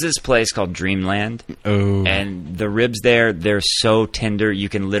 There's this place called Dreamland, Oh. and the ribs there, they're so tender, you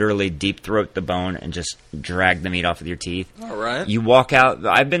can literally deep throat the bone and just drag the meat off with your teeth. All right. You walk out,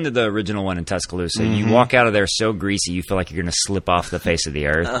 I've been to the original one in Tuscaloosa, you walk out of there so greasy, you feel like you're going to slip off the face of the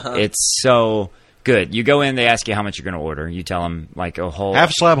earth. It's so good. You go in, they ask you how much you're going to order. You tell them, like, a whole...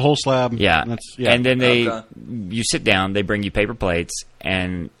 Half slab, whole slab. Yeah. And then Okay. you sit down, they bring you paper plates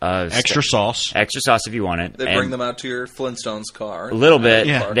and extra sauce. extra sauce if you want it. They and bring them out to your Flintstones car. a little bit.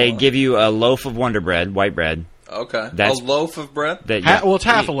 Yeah. They give you a loaf of Wonder Bread, white bread. Okay. That's- a loaf of bread? That Well, it's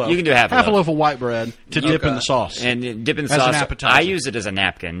half a loaf. You can do half a loaf loaf. of white bread to dip in the sauce. And dip in the As an sauce. appetizer. I use it as a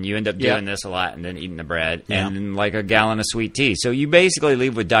napkin. You end up doing this a lot and then eating the bread. Yeah. And then like a gallon of sweet tea. So you basically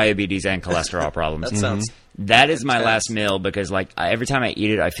leave with diabetes and cholesterol problems. That sounds... That is my intense. last meal because like every time I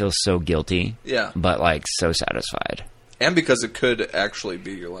eat it, I feel so guilty. Yeah. But like so satisfied. And because it could actually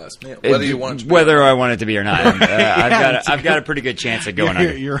be your last meal. Whether you want it to be. Whether I want it to be or not. I've got a pretty good chance of going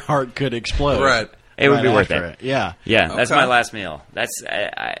under. Your heart could explode. Right. It would be worth after it. Yeah. Yeah, that's Okay. my last meal. That's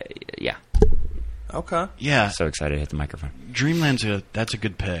yeah. Okay. Yeah. So excited to hit the microphone. Dreamland's that's a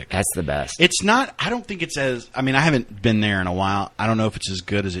good pick. That's the best. It's not. I don't think it's as. I mean, I haven't been there in a while. I don't know if it's as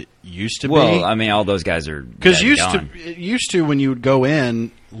good as it used to Well, be. I mean, all those guys are Because dead and gone. it used to when you would go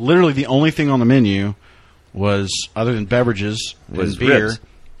in, literally the only thing on the menu was, other than beverages, Was and beer, ribs.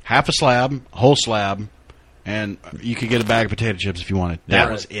 half a slab, whole slab, and you could get a bag of potato chips if you wanted. That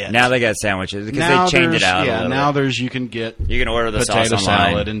Yeah. was it. Now they got sandwiches because Now they changed it there's- out. Yeah, a little now bit. you can get You can order the potato sauce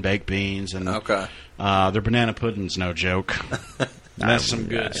online. salad and baked beans and Okay. Their banana pudding's no joke. That's some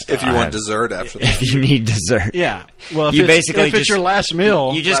good stuff. If you want dessert after that. If you need dessert, Yeah. Well, if You it's, basically if it's just- your last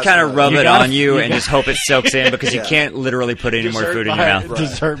meal, you just Last kind of meal. rub You it gotta- on you you and gotta- just hope it soaks in because Yeah. you can't literally put any more food in your mouth.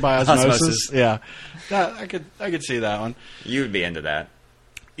 Dessert by osmosis. Osmosis. Yeah. I could see that one. You would be into that.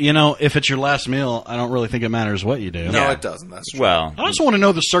 You know, if it's your last meal, I don't really think it matters what you do. No, Yeah. it doesn't. That's true. Well, I also want to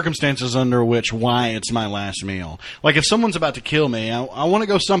know the circumstances under which why it's my last meal. Like if someone's about to kill me, I want to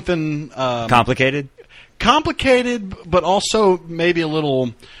go something complicated. complicated, but also maybe a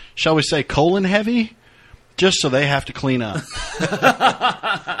little, shall we say, colon heavy, just so they have to clean up.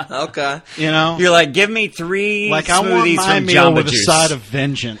 Okay. You know, You're like, give me 3 like I want smoothies my from meal Jamba with a Juice. side of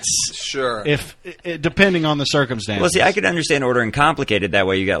vengeance. Sure. If depending on the circumstances. Well, see, I could understand ordering complicated. That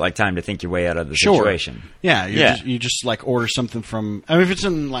way, you got like time to think your way out of the situation. Yeah, Yeah. you just like order something from. I mean, if it's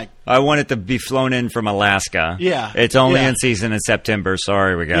in like I want it to be flown in from Alaska. Yeah. It's only Yeah. in season in September.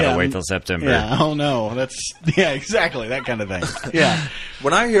 Sorry, we gotta Yeah. wait till September. yeah, oh no, that's exactly that kind of thing. Yeah,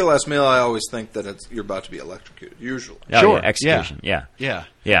 When I hear last meal, I always think that you're about to be electrocuted. Usually. Oh, Sure. yeah, execution. Yeah. yeah.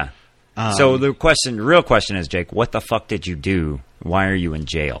 Yeah. So the real question is, Jake, what the fuck did you do? Why are you in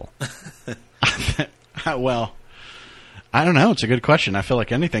jail? Well, I don't know. It's a good question. I feel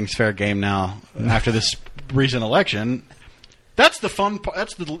like anything's fair game now after this recent election. That's the fun part.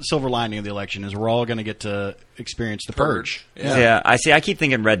 That's the silver lining of the election is we're all going to get to experience the purge. Yeah. I see. I keep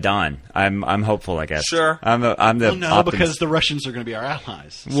thinking Red Dawn. I'm hopeful. I guess. Sure. I'm the Well, no, optimist. because the Russians are going to be our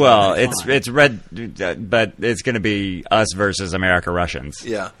allies. So Well, it's fine. it's red, but it's going to be us versus America Russians.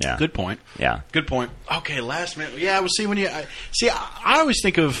 Yeah. Yeah. Good point. Yeah. Good point. Okay, last meal. Yeah, well, see, I always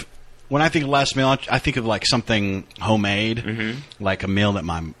think of, when I think of last meal, I think of like something homemade, like a meal that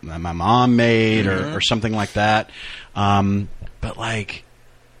my mom made or something like that. But like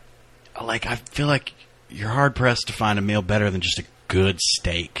I feel like you're hard pressed to find a meal better than just a good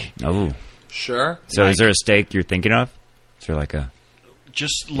steak. Oh. Sure. So is there a steak you're thinking of? Is there like a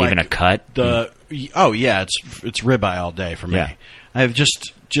Just like even a cut? oh yeah, it's ribeye all day for me. Yeah. I have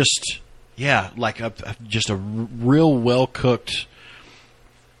just like just a real well cooked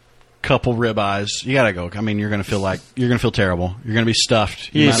couple ribeyes. You gotta go. I mean, you're gonna feel terrible. You're gonna be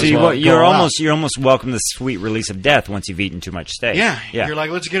stuffed. Yeah, might so as well you're go out. almost welcome the sweet release of death once you've eaten too much steak. Yeah. Yeah. You're like,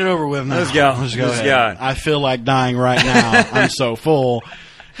 let's get it over with now. Let's go. Let's go. Let's ahead. go. I feel like dying right now. I'm so full.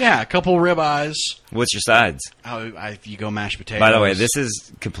 Yeah, a couple ribeyes. What's your sides? You go mashed potatoes. By the way, this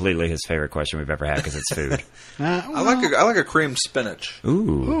is completely his favorite question we've ever had because it's food. I like a creamed spinach.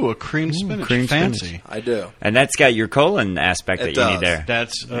 Ooh. a creamed spinach. creamed Fancy. spinach. I do. And that's got your colon aspect It that you need does. there.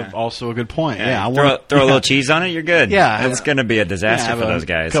 That's also a good point. Yeah, I throw want a little cheese on it, you're good. Yeah. It's going to be a disaster have for a those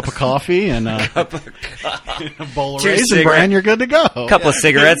guys. Cup of coffee and a bowl of Two Raisin cigarette- Bran, you're good to go. couple of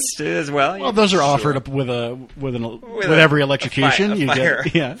cigarettes as well. Well, those are offered up with every electrocution. You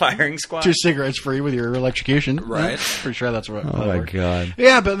get firing squad. 2 cigarettes free with your electrocution. Right. Yeah, pretty sure that's what. Oh my god.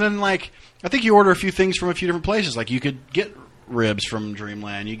 Yeah, but then I think you order a few things from a few different places. Like you could get ribs from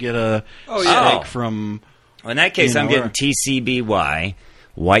Dreamland. You get a yeah. steak from. Well, in that case, I'm or- getting TCBY,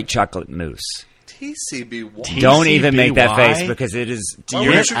 white chocolate mousse. TCBY. Don't even make that TCBY? face because it is. Why you're-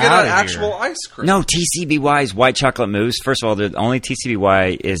 wouldn't you get outta an here. actual ice cream? No, TCBY is white chocolate mousse. First of all, the only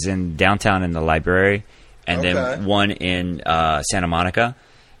TCBY is in downtown in the library, and Okay. then one in Santa Monica.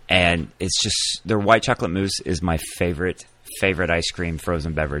 And it's just their white chocolate mousse is my favorite ice cream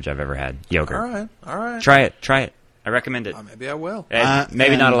frozen beverage I've ever had. Yogurt. All right. Try it. I recommend it. Maybe I will.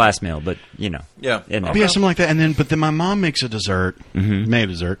 Maybe not and- a last meal, but you know. Yeah. In there. But yeah, something like that. And then, but then my mom makes a dessert, made a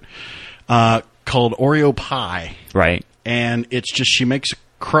dessert, called Oreo pie. Right. And it's just, she makes a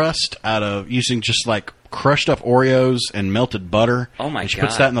crust out of using just like crushed up Oreos and melted butter. Oh my and she God.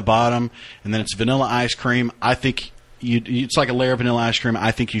 puts that in the bottom, and then it's vanilla ice cream. I think it's like a layer of vanilla ice cream.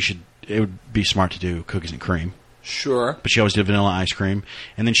 I think it would be smart to do cookies and cream. Sure. But she always did vanilla ice cream.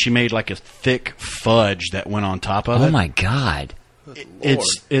 And then she made like a thick fudge that went on top of it. Oh my God.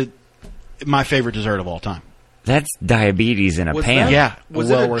 It's my favorite dessert of all time. That's diabetes in a pan. That, Yeah, Was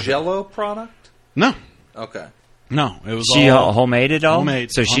well it a worth it. Jello product? No. Okay. No, it was She all homemade it all?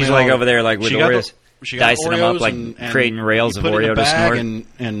 homemade. So she's Homemade like all- over there like with She got Oreos, she got dicing them up Oreos like and creating rails you of put it in Oreo a to bag snort.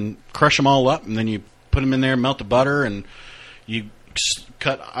 and crush them all up, and then you put them in there, melt the butter, and you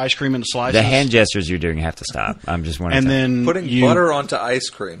cut ice cream into slices. The hand gestures you're doing have to stop. I'm just wondering. and then Putting you, butter onto ice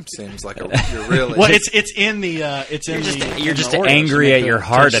cream seems like you're really. Well, it's in the it's in you're the just Oreos to angry make at the- your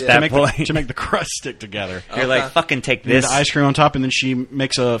heart at to that make point. to make the crust stick together. you're like, fucking take You put this. the ice cream on top, and then she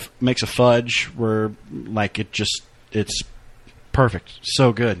makes a fudge where like it's perfect,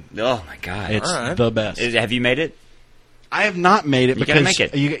 so good. Oh my God. It's All right. the best. Have you made it? I have not made it You gotta because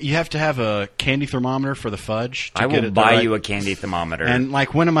make it. you have to have a candy thermometer for the fudge. To I get will it buy right. you a candy thermometer. And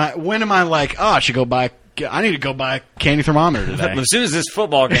like, when am I like, oh, I should go buy? I need to go buy a candy thermometer today. as soon as this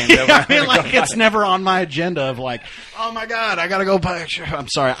football game's over, I I'm mean, gonna go like, buy it's never on my agenda of like, oh my God, I gotta go buy. I'm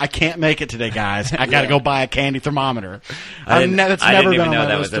sorry, I can't make it today, guys. I gotta go buy a candy thermometer. That's I never didn't been even on know my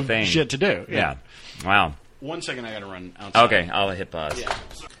that list was a of thing. shit to do. Yeah. Wow. 1 second, I gotta run outside. Okay, I'll hit pause.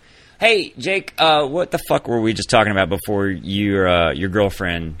 Hey, Jake, what the fuck were we just talking about before your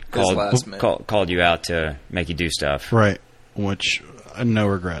girlfriend last minute. called you out to make you do stuff? Right. Which no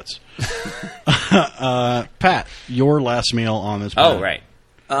regrets. Pat, your last meal on this. Oh, planet.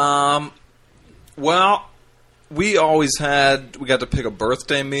 right. Well, we got to pick a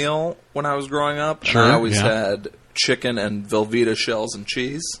birthday meal when I was growing up. Sure, And I always yeah. had chicken and Velveeta shells and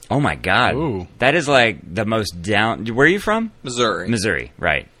cheese. Oh my God. Ooh. That is like the most down. Where are you from? Missouri. Missouri,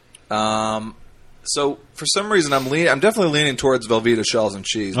 right? So for some reason, I'm definitely leaning towards Velveeta shells and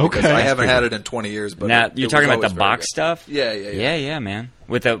cheese because Okay. I haven't had it in 20 years. But Now it you're was talking about always the very box good. stuff. Yeah, man.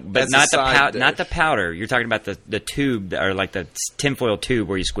 With the but As a not the side not the dish. powder. You're talking about the tube or like the tinfoil tube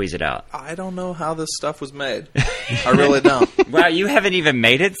where you squeeze it out. I don't know how this stuff was made. I really don't. Wow, you haven't even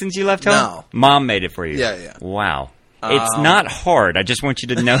made it since you left home? No. Mom made it for you. Yeah. Wow. It's not hard. I just want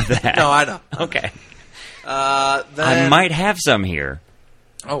you to know that. No, I know. Okay. Then, I might have some here.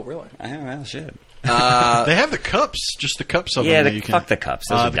 Oh, really? Oh, well, shit. They have the cups, just the cups of Yeah, them. that you can, fuck the cups.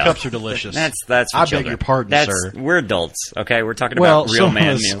 Those are the dumb. cups are delicious. That's for I beg children. your pardon, That's, sir. We're adults, okay? We're talking well, about real some man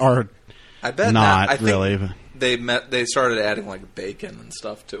of us meals. are I bet not I think really. But They started adding like bacon and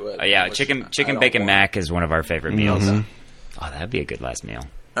stuff to it. Yeah, which chicken I don't bacon want. mac is one of our favorite meals. Oh, that'd be a good last meal.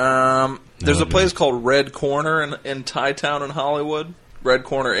 There's a place called Red Corner in Thai Town in Hollywood. Red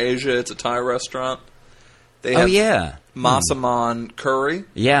Corner Asia. It's a Thai restaurant. They Oh have yeah, Masaman curry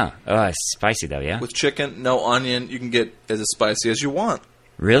yeah. Oh, it's spicy though. Yeah, with chicken, no onion. You can get as spicy as you want.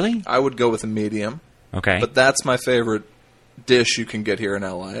 really? I would go with a medium, Okay. but that's my favorite dish you can get here in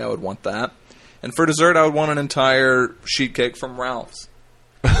LA. I would want that. And for dessert, I would want an entire sheet cake from Ralph's.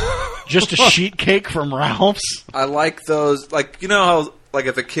 just a sheet cake from Ralph's. I like those. Like, you know how, like,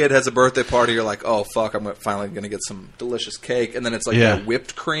 if a kid has a birthday party, you're like, oh, fuck, I'm finally going to get some delicious cake. And then it's like Yeah. that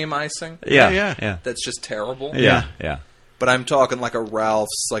whipped cream icing. yeah. That's just terrible. Yeah. But I'm talking like a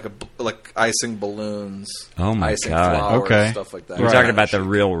Ralph's, like icing balloons. Oh, my icing God. flowers, Okay. stuff like that. You're Right. talking about the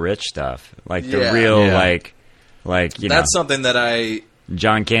real rich stuff, like the Yeah. real Yeah. like you know. That's something that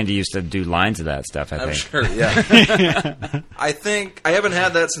John Candy used to do lines of that stuff. I I'm think. sure, yeah. I think I haven't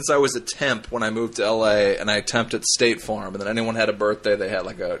had that since I was a temp when I moved to LA, and I temped at State Farm. And then anyone had a birthday, they had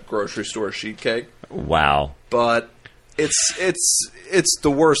like a grocery store sheet cake. Wow. But it's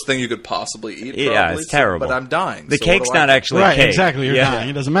the worst thing you could possibly eat. Yeah, probably, it's terrible. But I'm dying. The so cake's what do I not do? actually Right, cake. exactly. You're yeah. dying.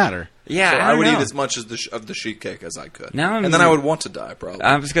 It doesn't matter. Yeah, So I would don't eat know. as much of the sheet cake as I could. Now I'm- and then I would want to die, probably.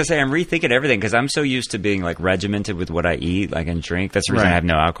 I was gonna say I'm rethinking everything because I'm so used to being like regimented with what I eat, like and drink. That's the reason Right. I have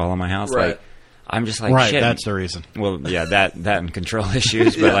no alcohol in my house. Right. Like I'm just like Right, shit. that's the reason. Well, yeah, that and control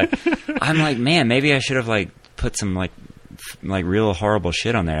issues. But like, I'm like, man, maybe I should have like put some like like real horrible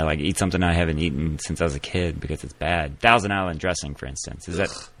shit on there. Like eat something I haven't eaten since I was a kid because it's bad. Thousand Island dressing, for instance. Is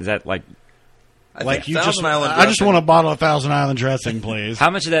that like? Like you Thousand Island I just dressing- want a bottle of Thousand Island dressing, please. How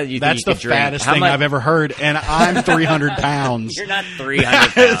much of that do you think That's you the could drink? fattest How thing much- I've ever heard, and I'm 300 pounds. You're not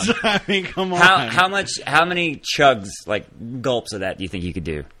 300 pounds. I mean, come on. How many chugs, like gulps of that, do you think you could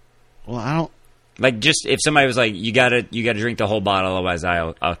do? Well, I don't. Like, just if somebody was like, you gotta drink the whole bottle, otherwise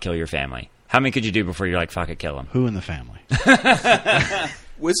I'll kill your family. How many could you do before you're like, fuck it, kill them? Who in the family?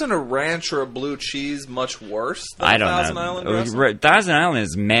 Wasn't a ranch or a blue cheese much worse than I don't Thousand know. Island dressing? Thousand Island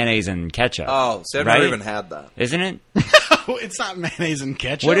is mayonnaise and ketchup. Oh, see, I've right? never even had that. Isn't it? It's not mayonnaise and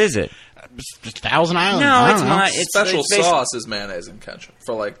ketchup. What is it? It's Thousand Island. No, I don't it's know. not. It's Special basically- sauce is mayonnaise and ketchup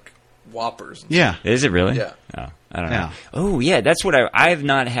for like Whoppers. And Yeah. Is it really? Yeah. Oh, I don't Yeah. know. Oh, yeah. That's what I have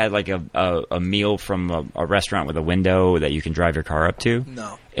not had like a meal from a restaurant with a window that you can drive your car up to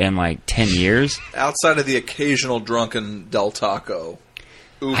No. in like 10 years. Outside of the occasional drunken Del Taco.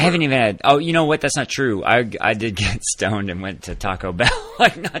 Uber. I haven't even had. Oh, you know what? That's not true. I did get stoned and went to Taco Bell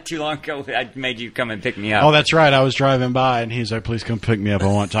like not too long ago. I made you come and pick me up. Oh, that's right. I was driving by, and he's like, "Please come pick me up. I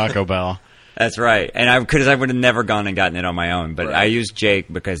want Taco Bell." That's right. And I would have never gone and gotten it on my own. But Right. I used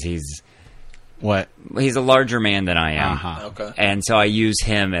Jake because he's What? a larger man than I am. Uh-huh. Okay. And so I use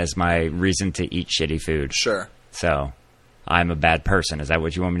him as my reason to eat shitty food. Sure. So I'm a bad person. Is that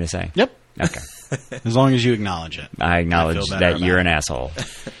what you want me to say? Yep. Okay. As long as you acknowledge it. I acknowledge I feel better that about you're it. an asshole.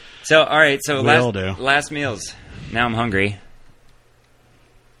 So, all right. So We all do. last meals. Now I'm hungry.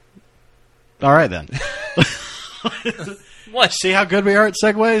 All right then. What? See how good we are at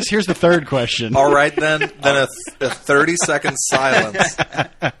segues? Here's the third question. All right, then a 30-second silence.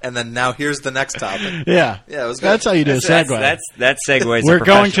 And then now here's the next topic. Yeah. Yeah, it was good. That's how you do a segue. That segues. We're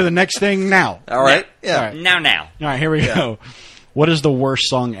going to the next thing now. All right? Yeah. All right. now. All right, here we go. What is the worst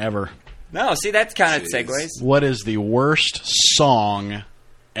song ever? No, see that's kind of Jeez. segues. What is the worst song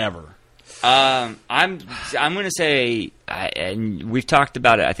ever? I'm going to say, and we've talked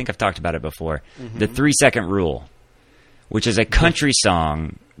about it. I think I've talked about it before. The 3-second rule, which is a country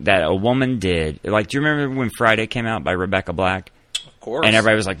song that a woman did. Like, do you remember when Friday came out by Rebecca Black? Of course. And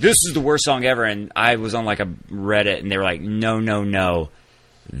everybody was like, "This is the worst song ever." And I was on like a Reddit, and they were like, "No,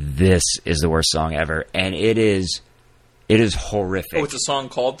 this is the worst song ever." And it is horrific. Oh, it's a song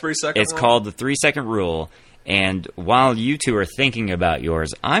called 3 Second It's Rule? called the 3-second rule. And while you two are thinking about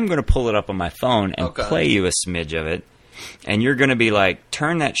yours, I'm going to pull it up on my phone and Okay. play you a smidge of it. And you're going to be like,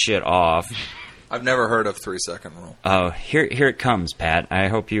 turn that shit off. I've never heard of 3 Second Rule. Oh, here it comes, Pat. I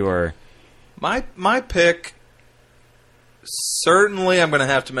hope you are. My pick, certainly I'm going to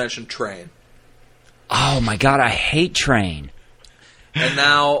have to mention Train. Oh my God, I hate Train. And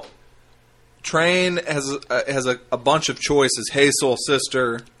now, Train has a bunch of choices. Hey Soul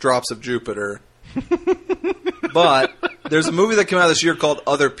Sister, Drops of Jupiter. But there's a movie that came out this year called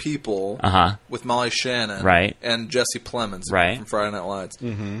Other People with Molly Shannon Right. and Jesse Plemons Right. from Friday Night Lights.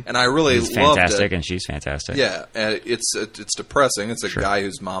 And I really He's loved fantastic, it. and she's fantastic. Yeah, and it's depressing. It's a Sure. guy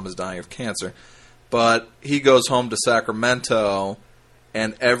whose mom is dying of cancer. But he goes home to Sacramento,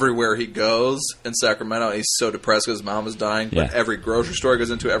 and everywhere he goes in Sacramento, he's so depressed because his mom is dying. But Yeah. every grocery store he goes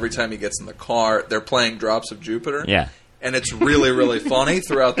into, every time he gets in the car, they're playing Drops of Jupiter. Yeah. And it's really, really funny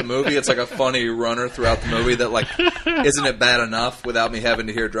throughout the movie. It's like a funny runner throughout the movie that, like, isn't it bad enough without me having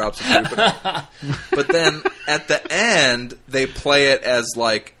to hear Drops of Jupiter? But then at the end, they play it as,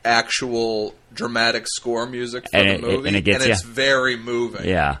 like, actual dramatic score music for And the it- movie. and it gets it's ya. very moving.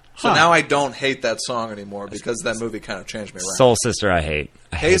 Yeah. So now I don't hate that song anymore because that movie kind of changed me around. Soul Sister, I hate.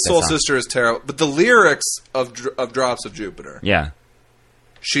 I Hey hate that Soul song. Sister is terrible. But the lyrics of Drops of Jupiter, Yeah.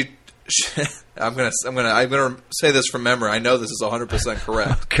 she I'm gonna say this from memory. I know this is 100%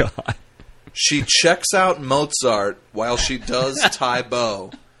 correct. God. She checks out Mozart while she does Tai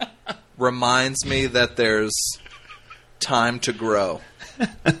Bo. Reminds me that there's time to grow.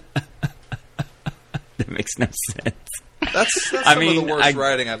 That makes no sense. That's some I mean, of the worst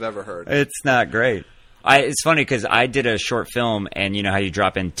writing I've ever heard. It's not great. It's funny because I did a short film, and you know how you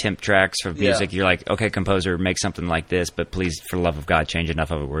drop in temp tracks for music? Yeah. You're like, okay, composer, make something like this, but please, for the love of God, change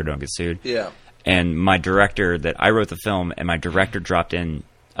enough of it where we don't get sued. Yeah. And my director, that I wrote the film, and my director dropped in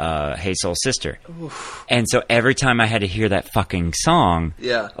Hey Soul Sister. And so every time I had to hear that fucking song,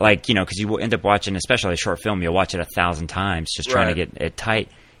 Yeah. like, you know, because you will end up watching, especially a short film, you'll watch it 1,000 times just trying to Right. get it tight.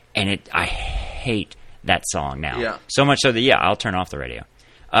 And I hate that song now. Yeah. So much so that, yeah, I'll turn off the radio.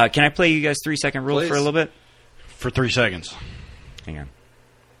 Can I play you guys 3-second rule Please. for a little bit? For 3 seconds. Hang on.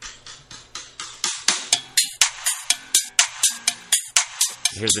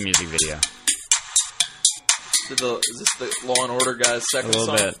 Here's the music video. Is this the Law and Order guy's second A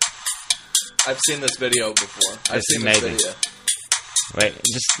little song? bit. I've seen this video before. I've That's seen amazing. this video. Wait,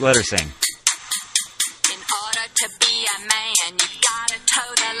 just let her sing. In order to be a man, you gotta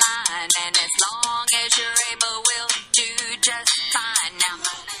toe the line, and as long as you're able, we'll do just fine.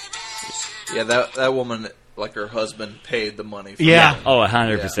 Now, Yeah, that woman, like her husband, paid the money for Yeah. that. Oh,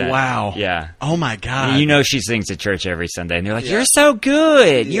 100%. Wow. Yeah. Oh my God. You know she sings at church every Sunday, and they're like, Yeah. "You're so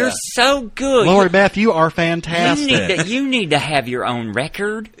good. Yeah. You're so good. Lori Beth, you are you fantastic. you need to have your own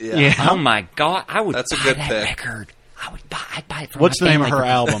record." Yeah. Yeah. Oh my God, I would That's a buy good that pick. record. I'd buy it for What's my the name of family.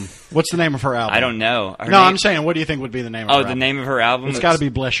 her album? What's the name of her album? I don't know. Her No, name- I'm saying, what do you think would be the name of her Oh, album? the name of her album. It's got to be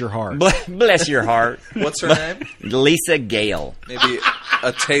Bless Your Heart. Bless your heart, What's her name? Lisa Gale. Maybe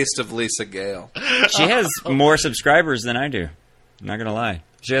a taste of Lisa Gale. She has more subscribers than I do. I'm not gonna lie.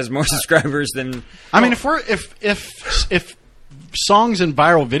 She has more subscribers than. I mean, if songs and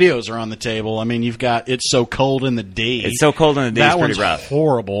viral videos are on the table, I mean, you've got It's So Cold in the D. It's So Cold in the D. That Is pretty one's rough.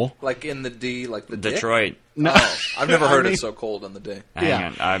 horrible. Like in the D, like the dick? Detroit. No, Oh, I've never heard I mean, it so cold in the D.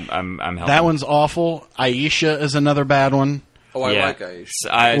 Hang on, I'm helping. That one's awful. Aisha is another bad one. Oh, I Yeah. like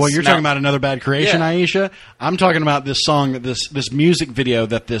Aisha. Well, you're talking about another bad creation, Yeah. Aisha. I'm talking about this song, this music video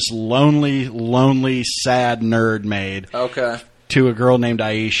that this lonely, sad nerd made Okay. to a girl named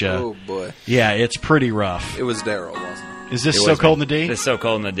Aisha. Oh, boy. Yeah, it's pretty rough. It was Daryl, wasn't it? Is this So Cold in the D? It's So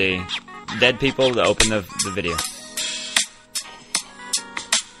Cold in the D. Dead people to open the video.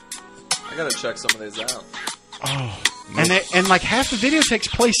 I gotta check some of these out. And like half the video takes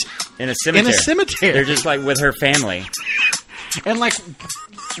place In a cemetery. cemetery. They're just like with her family. and like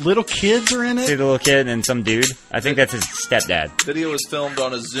little kids are in See it. the little kid and some dude. I think that's his stepdad. Video was filmed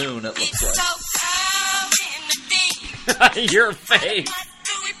on a Zune, it looks like. so cold in the deep. Your face.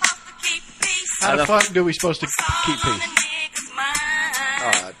 Do we supposed to keep peace? How the fuck do we supposed to keep All peace? the niggas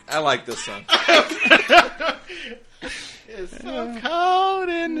mine. Alright, I like this song. So cold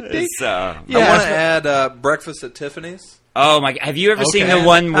in the D. It's, I want to add Breakfast at Tiffany's. oh my! Have you ever seen Okay. the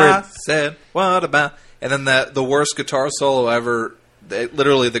one I where? said, what about... And then the worst guitar solo ever,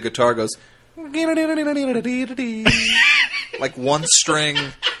 literally the guitar goes... like one string,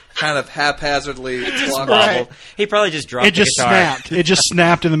 kind of haphazardly clock Right. wobble. He probably just dropped It just the guitar. snapped. It just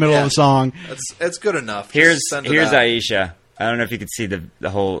snapped in the middle of Yeah. the song. It's good enough. Just Here's send it out. Aisha. I don't know if you could see the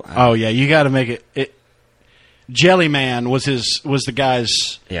whole. Oh yeah, you got to make it. Jellyman was the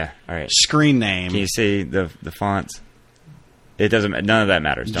guy's Yeah. All right. screen name. Can you see the fonts? It doesn't. None of that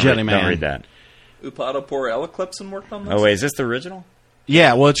matters. Don't Jelly read, Man. Don't read that. Upato Por Eclipson worked on this? Oh wait, is this the original?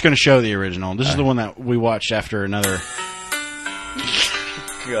 Yeah, well, it's going to show the original. This is the one that we watched after another.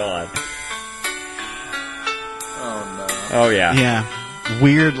 God. Oh, Oh yeah. Yeah,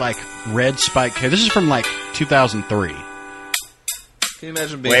 weird like red spike hair. This is from like 2003. no. Can you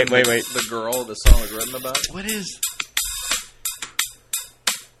imagine being Wait. the girl the song was written about? What is?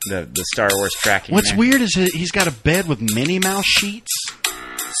 The Star Wars tracking. What's there. weird is he's got a bed with Minnie Mouse sheets.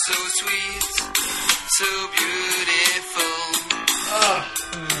 So sweet, so beautiful.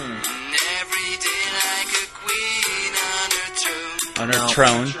 And every day like a queen on her throne. On her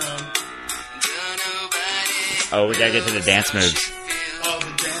throne. Don't nobody Oh, we gotta get to the dance moves. Oh,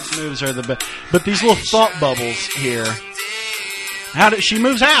 the dance moves are the best. But these little thought bubbles here. How did she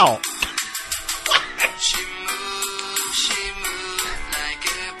moves out? she moves like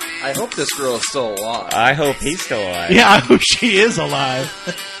a breeze. I hope this girl is still alive. I hope he's still alive. Yeah, I hope she is alive.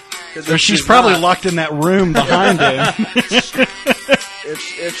 'Cause Or if she's probably not, locked in that room behind him.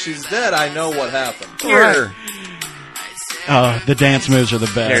 If she's dead, I know what happened. Here. Oh, the dance moves are the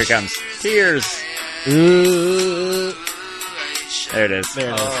best. Here it comes. Tears. Ooh. There it is. There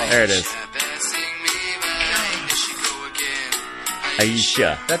it is. There it is. Passing me by. Here she go again.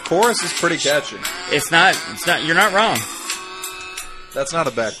 Aisha. That chorus is pretty catchy. It's not. You're not wrong. That's not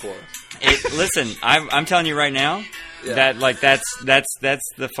a bad chorus. Listen, I'm telling you right now Yeah. that like that's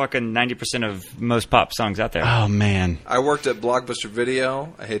the fucking 90% of most pop songs out there. Oh man. I worked at Blockbuster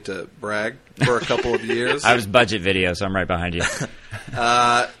Video. I hate to brag, for a couple of years. I was budget video, so I'm right behind you.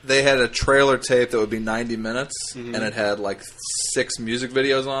 They had a trailer tape that would be 90 minutes, and it had like 6 music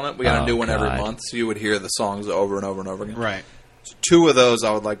videos on it. We got Oh, a new one every God. month, so you would hear the songs over and over and over again. Right. 2 of those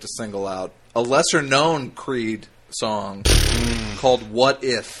I would like to single out. A lesser-known Creed song called "What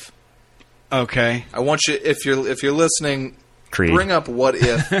If." Okay. I want you, if you're listening, Creed. bring up "What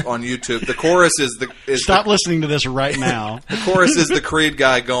If" on YouTube. The chorus is Stop listening to this right now. the chorus is the Creed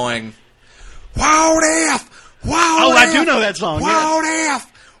guy going, "What if? What Oh, if? I do know that song. Yes. What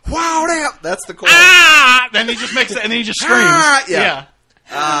if? What if?" That's the chorus. Ah! Then he just makes it, and then he just screams. Ah! Yeah.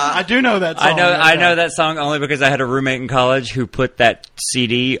 I do know that song. I know that song only because I had a roommate in college who put that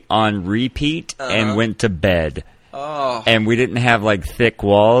CD on repeat and went to bed. Oh, And we didn't have like thick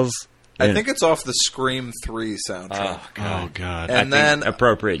walls, I think it's off the Scream 3 soundtrack. Oh God. And then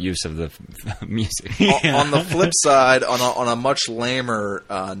appropriate use of the music. on the flip side, on a much lamer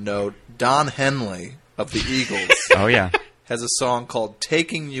note, Don Henley of the Eagles Oh yeah. has a song called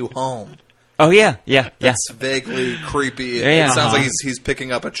 "Taking You Home." Oh yeah. Yeah. Yeah. It's vaguely creepy. Yeah. It sounds like he's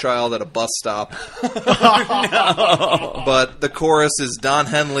picking up a child at a bus stop. But the chorus is Don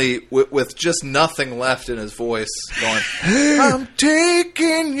Henley with just nothing left in his voice, going, "I'm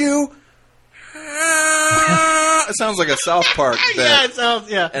taking you." It sounds like a South Park bit. Yeah, it sounds.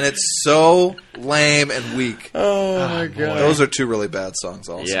 Yeah. And it's so lame and weak. Oh my God. Those are two really bad songs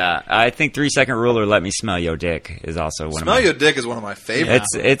also. Yeah. I think 3 Second Rule or Let Me Smell Your Dick is also one Smell of my. Your Dick is one of my favorites.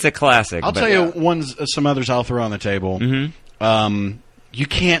 It's a classic. I'll but- tell you some others I'll throw on the table. Mm-hmm. You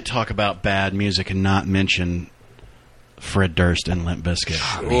can't talk about bad music and not mention Fred Durst and Limp Bizkit.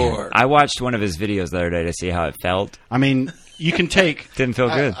 Sure. I watched one of his videos the other day to see how it felt. I mean, you can take. Didn't feel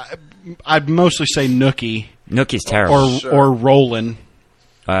good. I'd mostly say Nookie Nookie's terrible. or Rollin'.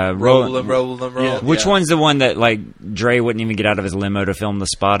 Rollin'. Yeah. Which one's the one that like Dre wouldn't even get out of his limo to film the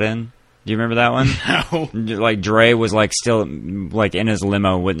spot in? Do you remember that one? No. Like Dre was like still like in his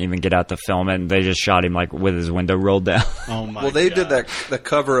limo, wouldn't even get out to film it, and they just shot him like with his window rolled down. Oh my. Well, they God. did the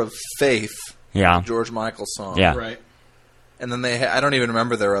cover of Faith, Yeah, George Michael song. yeah. Right. And then I don't even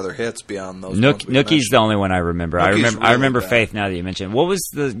remember their other hits beyond those. ones we Nookie's mentioned. the only one I remember. Nookie's I remember really bad. Faith now that you mentioned. What was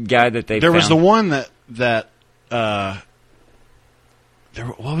the guy that they? There was the found? one that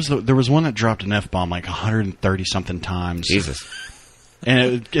there was one that dropped an F-bomb like 130 something times. Jesus.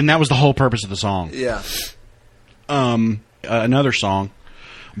 And that was the whole purpose of the song. Yeah. Another song,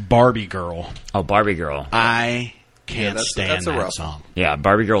 Barbie Girl. Oh, Barbie Girl. I can't stand that's a that rough song. Yeah,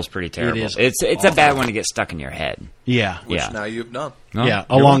 Barbie Girl's pretty terrible. is It's a bad one to get stuck in your head. Yeah. Which Yeah. now you've done. No, Yeah,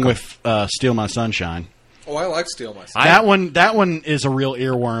 you're along welcome. with Steal My Sunshine. Oh, I like Steal My Son. That one is a real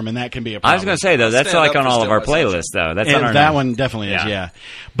earworm, and that can be a problem. I was going to say though, that's Stand like up on for all of Still our My Sunshine. playlists though. That's on and our that one definitely is, Yeah. yeah.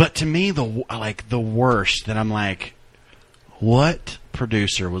 But to me, the worst that I'm like, what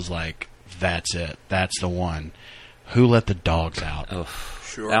producer was like, that's it, that's the one. Who let the dogs out? Oh,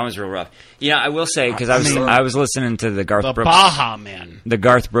 Sure. that one's real rough. Yeah, I will say because I mean- I was listening to the Garth The Brooks Baja Men, the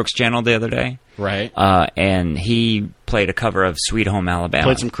Garth Brooks channel the other day, right? and he played a cover of Sweet Home Alabama.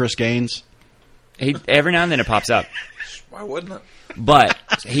 Played some Chris Gaines. He every now and then it pops up, Why wouldn't it? but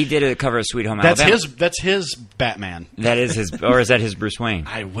he did a cover of Sweet Home Alabama. That's his Batman. That is his, or is that his Bruce Wayne?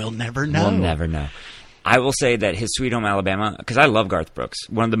 I will never know. We'll never know. I will say that his Sweet Home Alabama, because I love Garth Brooks,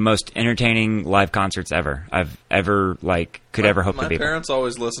 one of the most entertaining live concerts I've ever could ever hope My to be. parents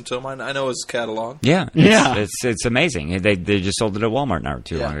always listen to him. I know his catalog. Yeah, Yeah. it's amazing. They just sold it at Walmart not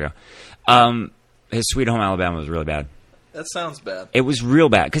too long Yeah. ago. His Sweet Home Alabama was really bad. That sounds bad. It was real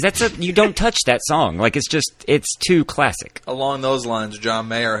bad because you don't touch that song. Like it's too classic. Along those lines, John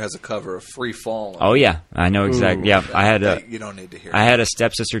Mayer has a cover of Free Fallin'. Oh yeah, I know exactly. Yeah, I had a You don't need to hear I it. had a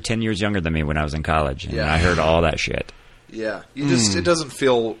stepsister 10 years younger than me when I was in college, and Yeah. I heard all that shit. Yeah. It doesn't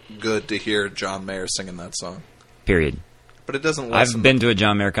feel good to hear John Mayer singing that song. Period. But it doesn't I've lessen. been to a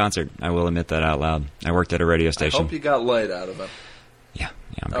John Mayer concert. I will admit that out loud. I worked at a radio I station. hope you got laid out of it. Yeah,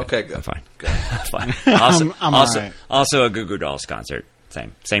 I'm good. Okay, good. I'm fine. Good. I'm fine. Also, I'm also, all right. also a Goo Goo Dolls concert.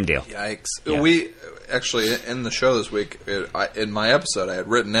 Same deal. Yikes. Yeah. We actually, in the show this week, in my episode, I had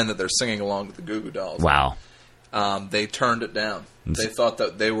written in that they're singing along with the Goo Goo Dolls. Wow. They turned it down. They thought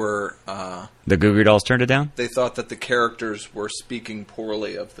that they were. The Goo Goo Dolls turned it down? They thought that the characters were speaking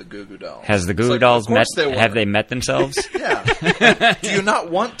poorly of the Goo Goo Dolls. Has the Goo It's Goo like, Dolls of course met? Have they met themselves? Yeah. Do you not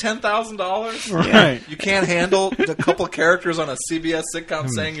want $10,000? Right. You can't handle a couple characters on a CBS sitcom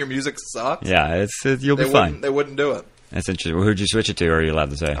saying your music sucks. Yeah, you'll be fine. They wouldn't do it. That's interesting. Well, who'd you switch it to? Or are you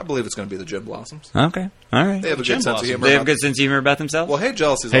allowed to say? I believe it's going to be the Gin Blossoms. Okay, all right. They have a Gin good sense of Blossoms. humor. They have a good sense of humor about themselves. Well, Hey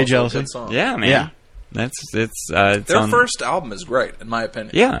Jealousy's Hey also Jealousy. a good song. Yeah, man. Yeah. It's Their on- first album is great, in my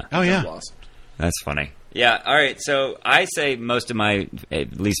opinion. Yeah. Oh, yeah. Gin Blossoms. That's funny. Yeah. All right. So I say most of my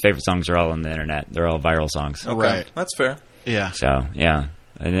least favorite songs are all on the internet. They're all viral songs. Okay, Right. that's fair. Yeah. So yeah.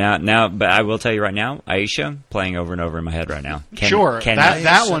 And now, but I will tell you right now, Aisha playing over and over in my head right now. Sure. Can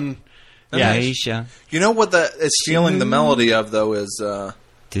That one. Yeah. Aisha. You know what that is stealing the melody of, though, is a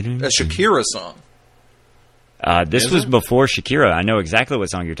Shakira song. This was before Shakira. I know exactly what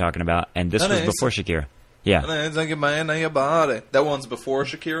song you're talking about, and this was Honey, before Shakira. Yeah. That one's before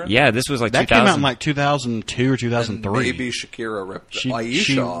Shakira? Yeah, this was like That 2000. came out in like 2002 or 2003. Maybe Shakira ripped Aisha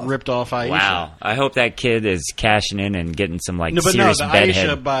she off. ripped off Aisha. Wow. I hope that kid is cashing in and getting some like No, but no, serious the bedhead.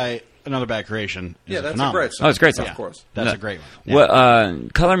 Aisha by Another Bad Creation. Is Yeah, that's a phenomenal. great song. Oh, it's a great song. Of course. That's No. a great one. Yeah. Well,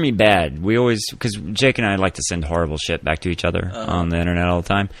 Color Me Bad. We always, because Jake and I like to send horrible shit back to each other on the internet all the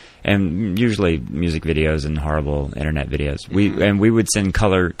time, and usually music videos and horrible internet videos. We would send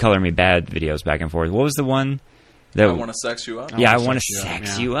Color Me Bad videos back and forth. What was the one that I want to sex you up. Yeah, I Wanna want to Sex You Up,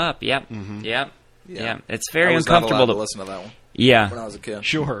 sex yeah. you up. Yep, yep, Yeah. yeah. It's very I was not uncomfortable allowed to listen to that one Yeah. when I was a kid.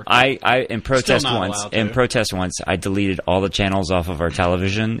 Sure. I in protest not once. allowed In to. protest once, I deleted all the channels off of our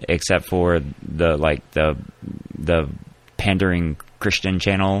television except for the pandering Christian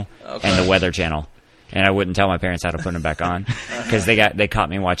channel and the weather channel. And I wouldn't tell my parents how to put them back on because they caught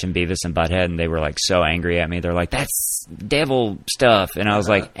me watching Beavis and Butthead, and they were like so angry at me. They're like, "That's devil stuff," and I was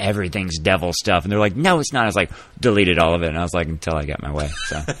like, "Everything's devil stuff," and they're like, "No, it's not." I was like, deleted all of it, and I was like, until I got my way.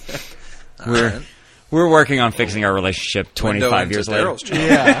 So we're working on fixing our relationship 25 years later. Daryl's channel.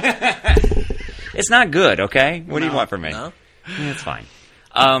 Yeah. It's not good, okay? What do you want from me? No? Yeah, it's fine.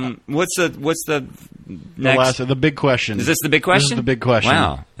 What's the next? The big question. Is this the big question? This is the big question.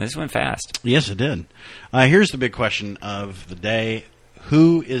 Wow, this went fast. Yes, it did. Here's the big question of the day.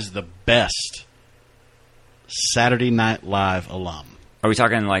 Who is the best Saturday Night Live alum? Are we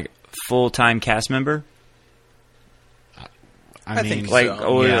talking like full-time cast member? I mean, think so. Like,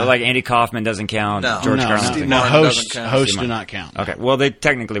 Yeah. like Andy Kaufman doesn't count. No. George no, Carlin. Steve no, Martin hosts doesn't count. hosts Steve do Martin. not count. Okay, well, they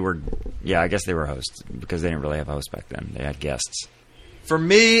technically were. Yeah, I guess they were hosts because they didn't really have hosts back then. They had guests. For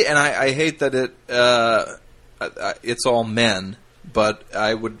me, and I hate that it's all men, but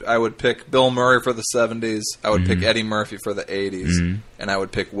I would pick Bill Murray for the 70s. I would pick Eddie Murphy for the 80s, and I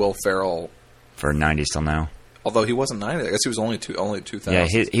would pick Will Ferrell. For 90s till now. Although he wasn't 90, I guess he was only 2000. Yeah,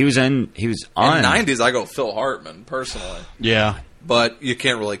 he was on. In 90s, I go Phil Hartman personally, Yeah. but you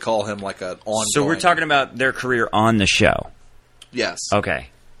can't really call him like an ongoing. So we're talking about their career on the show. Yes. Okay.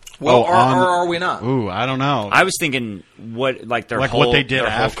 Well, Oh, or on- are we not? Ooh, I don't know. I was thinking what like their Like whole, what they did their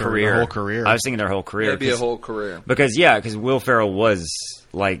after, whole their whole career. I was thinking their whole career. Maybe a 'cause- whole career. Because Will Ferrell was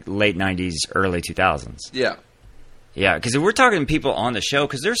like late 90s, early 2000s. Yeah. Yeah, because if we're talking people on the show,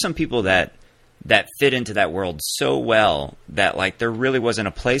 because there's some people that fit into that world so well that like there really wasn't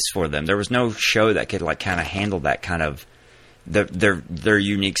a place for them. There was no show that could like kind of handle that kind of their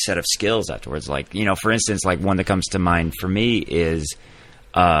unique set of skills afterwards. Like, you know, for instance, like one that comes to mind for me is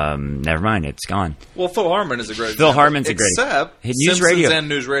never mind, it's gone. Well, Phil Hartman is a great. Phil example. Hartman's a great. Except News Simpsons Radio and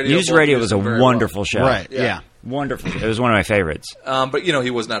News Radio. News both Radio use was a him very wonderful show. Right. Yeah. Yeah. Wonderful. It was one of my favorites. But you know,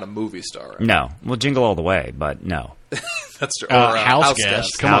 he was not a movie star. Right? No, well, Jingle All the Way, but no. That's true. Or, House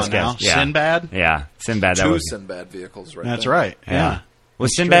Guest. Come House on now. Guest, yeah. Sinbad. Yeah, Sinbad. That Two was. Sinbad vehicles, right? That's there. right. Yeah.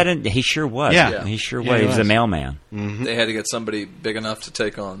 Was Sinbad in? He sure was. Yeah. He sure Yeah, was. he He was a was. mailman. They had to get somebody big enough to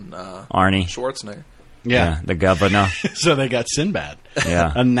take on Arnie. Schwarzenegger. Yeah. The governor. So they got Sinbad.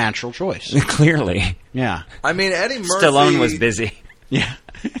 Yeah. A natural choice. Clearly. Yeah. I mean, Eddie Murphy. Stallone was busy. Yeah.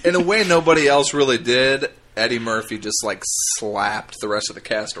 In a way, nobody else really did. Eddie Murphy just like slapped the rest of the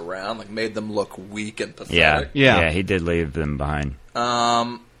cast around, like made them look weak and Yeah. pathetic. Yeah. He did leave them behind.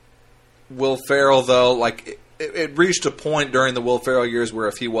 Will Ferrell, though, like it reached a point during the Will Ferrell years where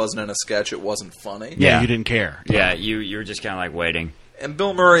if he wasn't in a sketch, it wasn't funny. Yeah. Yeah. You didn't care. Yeah, you were just kind of like waiting. And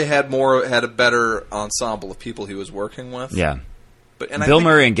Bill Murray had a better ensemble of people he was working with. Yeah. But I Bill think-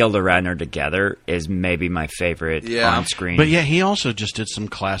 Murray and Gilda Radner together is maybe my favorite Yeah. on screen. But yeah, he also just did some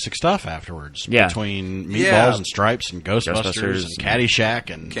classic stuff afterwards. Yeah. Between Meatballs Yeah. and Stripes and Ghostbusters, Ghostbusters and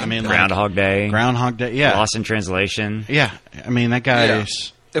Caddyshack and I mean, like, Groundhog Day. Groundhog Day. Yeah. Lost in Translation. Yeah. I mean, that guy Yeah.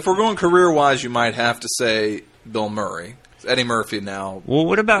 is. If we're going career-wise, you might have to say Bill Murray. Eddie Murphy now. Well,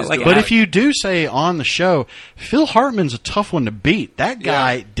 what about He's like? doing But Yeah. if you do say on the show, Phil Hartman's a tough one to beat. That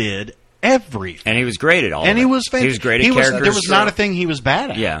guy Yeah. did everything. and he was great at all. And of he it. was He was great at he characters. There was not a thing he was bad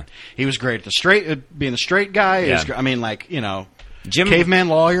at. Yeah. He was great at being the straight guy. He was Yeah. I mean, like, you know, Jim caveman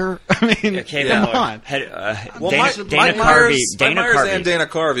lawyer. I mean, Caveman come Lawyer. on. Well, Dana, Mike Dana Myers, Carvey. Dana Mike Myers Carvey. and Dana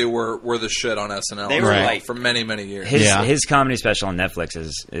Carvey were the shit on SNL. They were Right. like for many, many years. his Yeah. his comedy special on Netflix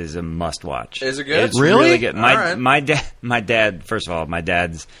is a must watch. Is it good? It's Really? good. All right. My dad. First of all, my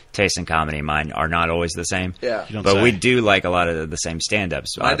dad's taste in comedy and mine are not always the same. Yeah. You don't but say. we do like a lot of the same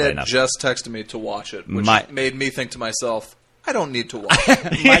stand-ups. My oddly dad enough. just texted me to watch it, which My- made me think to myself, I don't need to watch it.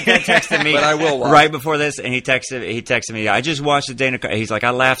 My dad texted me, But I will watch. right before this, and he texted me. I just watched the Dana. He's like, I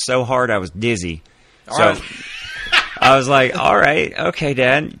laughed so hard I was dizzy. All So right. I was like, all right, okay,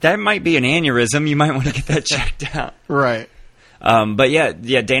 Dad, that might be an aneurysm. You might want to get that checked out. Right. But yeah,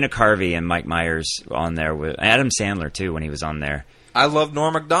 Dana Carvey and Mike Myers on there with Adam Sandler too when he was on there. I love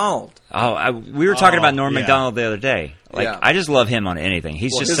Norm Macdonald. Oh, we were talking about Norm yeah. Macdonald the other day. Like, Yeah. I just love him on anything.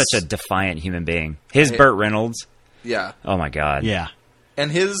 He's Well, just his- such a defiant human being. His Burt Reynolds. Yeah. Oh my God. Yeah.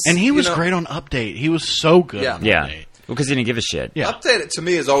 And his And he was you know, great on Update. He was so good Yeah. on Yeah. Update. Because he didn't give a shit. Yeah. Updated to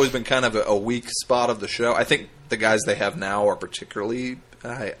me has always been kind of a weak spot of the show. I think the guys they have now are particularly.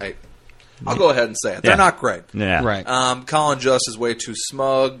 I'll go ahead and say it. They're Yeah. not great. Yeah. Right. Colin Just is way too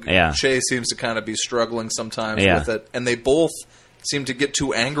smug. Yeah. Shay seems to kind of be struggling sometimes Yeah. with it, and they both seem to get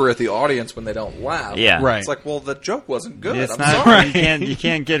too angry at the audience when they don't laugh. Yeah. Right. It's like, well, the joke wasn't good. It's I'm not. sorry. You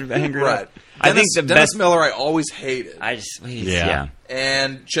can't get angry. Right. I think the Dennis best. Miller I always hated. Yeah.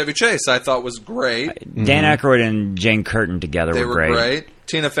 And Chevy Chase I thought was great. Dan Aykroyd and Jane Curtin together They were were great.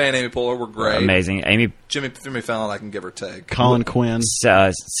 Tina Fey and Amy Poehler were great. Amazing. Jimmy Fallon I can give or take. Colin Quinn.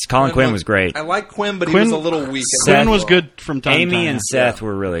 Colin Quinn was great. I like Quinn, but he Quinn- was a little weak. Quinn was good from time to time. Amy and Seth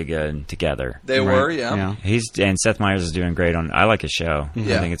were really good together. They were, yeah. And Seth Meyers is doing great on. I like his show.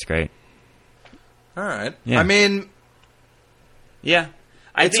 Yeah. I think it's great. All right. Yeah. I mean, Yeah,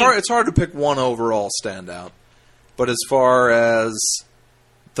 it's hard to pick one overall standout. But as far as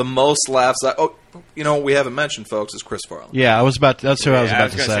the most laughs, we haven't mentioned, folks, is Chris Farley. Yeah, that's who I was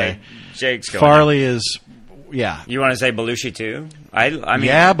about to say. Jake's going. Farley is, yeah. You want to say Belushi too? I mean,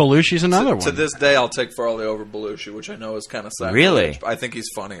 Yeah, Belushi's another one. To this day, I'll take Farley over Belushi, which I know is kind of sacrilege. Really? I think he's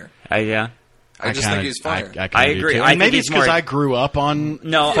funnier. Yeah. I just think he's funnier. I agree. I think maybe he's it's because more- I grew up on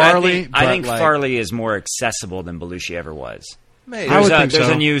No, Farley. I think but, like, Farley is more accessible than Belushi ever was. Maybe. I would think There's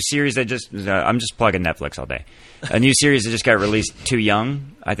so. a new series that just. I'm just plugging Netflix all day. A new series that just got released. Too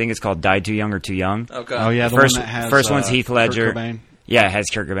Young. I think it's called Died Too Young or Too Young. Okay. Oh yeah, the First, one that has first one's Heath Kurt Ledger. Cobain. Yeah, it has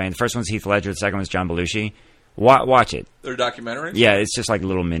Kurt Cobain. The first one's Heath Ledger. The second one's John Belushi. Watch it. They're documentaries? Yeah, it's just like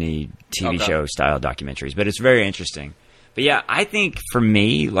little mini TV Okay. show style documentaries, but it's very interesting. But yeah, I think for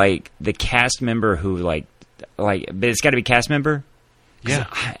me, like the cast member who but it's got to be cast member. 'Cause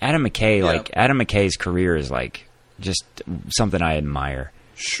Yeah. Adam McKay. Yeah. Like Adam McKay's career is like just something I admire.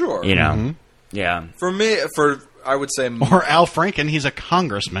 Sure. You know. Mm-hmm. Yeah. For me, I would say Or Al Franken, he's a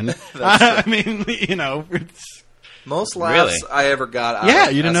congressman. I mean, it's, most laughs Really? I ever got out yeah,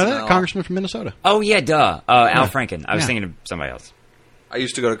 of you didn't know SNL. that? Congressman from Minnesota. Oh yeah, duh. Al Franken. I was Yeah. thinking of somebody else. I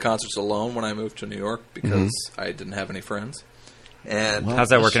used to go to concerts alone when I moved to New York because I didn't have any friends. And How's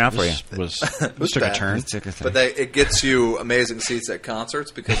that working out for you? This was took a bad. turn. But it gets you amazing seats at concerts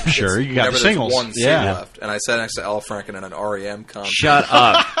because Sure, it's you got whenever the there's singles. one seat Yeah. left. And I sat next to Al Franken at an REM concert. Shut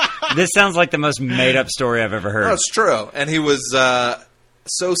up. This sounds like the most made up story I've ever heard. No, it's true. And he was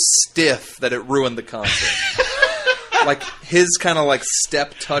so stiff that it ruined the concert. Like his kind of like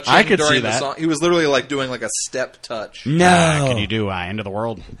step touching I could during see the that. song. He was literally like doing like a step touch. No. Can you do End of the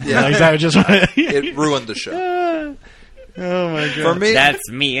World? Yeah. Is that just It ruined the show. Oh my god. For me, That's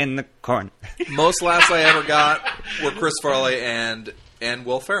me in the corner. most laughs I ever got were Chris Farley and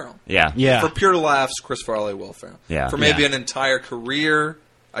Will Ferrell. Yeah. Yeah. For pure laughs, Chris Farley, Will Ferrell. Yeah. For maybe Yeah. an entire career,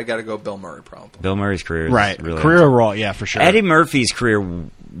 I got to go Bill Murray probably. Bill Murray's career is Right. really Career overall, yeah, for sure. Eddie Murphy's career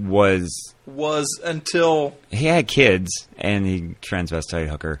was Was until he had kids and he transvestite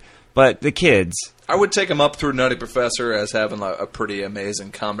hooker, but the kids. I would take him up through Nutty Professor as having a pretty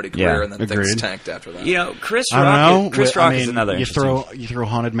amazing comedy career, Yeah, and then agreed. things tanked after that. You know, Chris I Rock. don't know. Chris I Rock mean, is another. You interesting- throw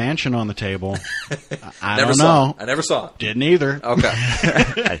Haunted Mansion on the table. I Never don't saw know. it. I never saw it. Didn't either. Okay.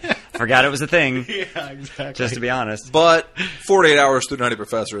 I forgot it was a thing. Yeah, exactly. Just to be honest, But 48 Hours through Nutty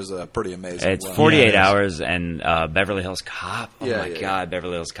Professor is a pretty amazing it's run. 48 Yeah, it is. hours and Beverly Hills Cop. Oh Yeah, my yeah, god,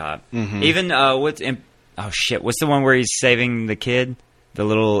 Beverly Hills Cop. Even what's the one where he's saving the kid, the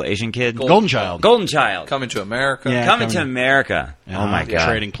little Asian kid, Golden Child. Golden Child. Coming to America. Yeah. Coming to America. Oh my god.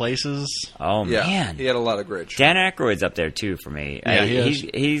 Trading Places. Oh Yeah, man. he had a lot of great shows. Dan Aykroyd's up there too for me. Yeah, he is.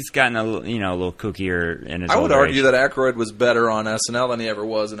 He's gotten a little kookier in his. I would older argue age. that Aykroyd was better on SNL than he ever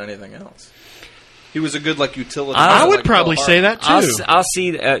was in anything else. He was a good utility. I man, would like probably Bill say Hart. that too. I'll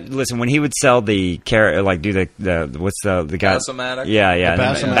see. Listen, when he would sell the carrot, like do the what's the guy? Bassomatic? Yeah. The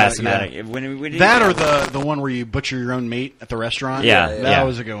Bassomatic, Bassomatic. When That or the one where you butcher your own meat at the restaurant. Yeah, that yeah.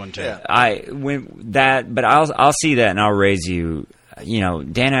 was a good one too. Yeah. but I'll see that and I'll raise you. You know,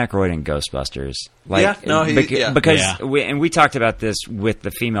 Dan Aykroyd in Ghostbusters. Like, Yeah, no, yeah. because Yeah. we talked about this with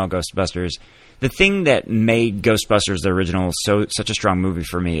the female Ghostbusters. The thing that made Ghostbusters the original such a strong movie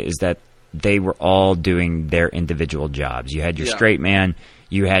for me is that they were all doing their individual jobs. You had your Yeah. straight man,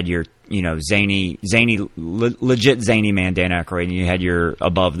 you had your zany, legit zany man Dan Aykroyd, and you had your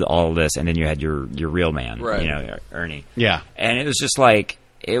above all of this, and then you had your real man, Right. Ernie. Yeah. And it was just like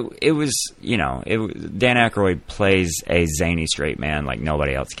it was Dan Aykroyd plays a zany straight man like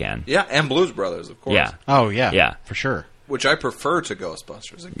nobody else can. Yeah, and Blues Brothers, of course. Yeah. Oh yeah. Yeah. For sure. Which I prefer to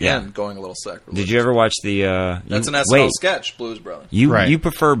Ghostbusters. Again, Yeah. going a little sacrilegious. Did you ever watch the? That's an SNL wait, sketch, Blues Brothers. Right. You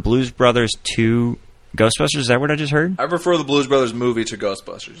prefer Blues Brothers to Ghostbusters? Is that what I just heard? I prefer the Blues Brothers movie to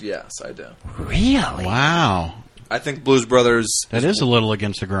Ghostbusters. Yes, I do. Really? Wow. I think Blues Brothers. That is a little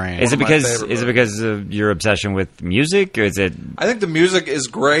against the grain. Is it one of my because favorite is it because of your obsession with music, or is it? I think the music is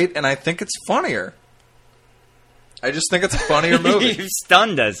great, and I think it's funnier. I just think it's a funnier movie. You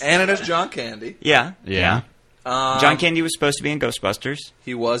stunned us. And it has John Candy. Yeah, Yeah. John Candy was supposed to be in Ghostbusters,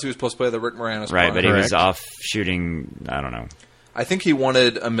 He was supposed to play the Rick Moranis right? part. But he was Correct. off shooting. I don't know. I think he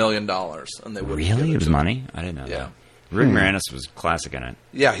wanted $1 million, and they wouldn't give Really, it it was to him. money. I didn't know Yeah. that. Rick Moranis was classic in it.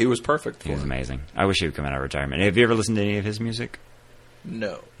 Yeah, he was perfect He for was it. amazing. I wish he would come out of retirement. Have you ever listened to any of his music?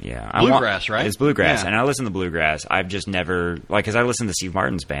 No. Yeah, Bluegrass, right? It's bluegrass, Yeah. and I listen to bluegrass. I've just never because I listened to Steve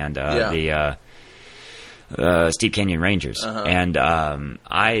Martin's band, the Steep Canyon Rangers, and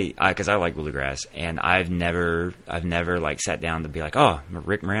I because I like bluegrass, and I've never like sat down to be like, oh,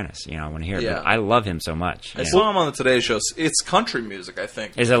 Rick Moranis, I want to hear it. Yeah. But I love him so much. I saw him on the Today Show. It's country music, I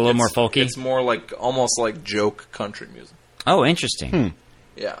think. Is it a little more It's- folky? It's more like almost like joke country music. Oh, interesting.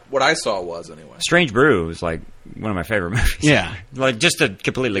 Yeah, what I saw was anyway. Strange Brew is like one of my favorite movies. Yeah. Like just to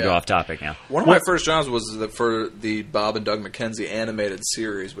completely go Yeah. off topic now. One of my first jobs was for the Bob and Doug McKenzie animated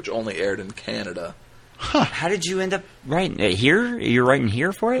series, which only aired in Canada. How did you end up writing here? You're writing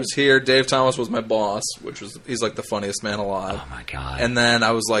here for I it? was here. Dave Thomas was my boss, he's like the funniest man alive. Oh my god! And then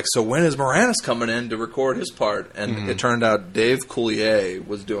I was like, so when is Moranis coming in to record his part? And it turned out Dave Coulier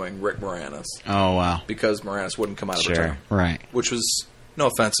was doing Rick Moranis Oh, wow. because Moranis wouldn't come out of Sure. retirement. Right. Which was, no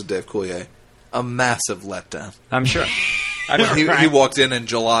offense to Dave Coulier, a massive letdown. I'm sure. He walked in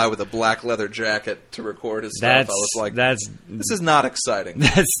July with a black leather jacket to record his stuff. I was like, that's this is not exciting.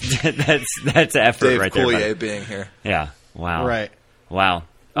 that's effort Dave right there. Coulier buddy. being here. Yeah. Wow. Right. Wow.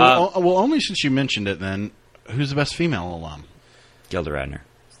 Well, only since you mentioned it then, who's the best female alum? Gilda Radner.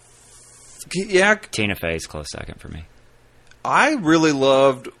 Yeah, Tina Fey's close second for me. I really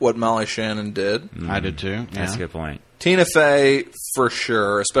loved what Molly Shannon did. I did too. That's Yeah. a good point. Tina Fey, for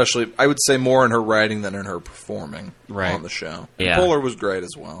sure, especially, I would say more in her writing than in her performing Right. on the show. Yeah. Polar was great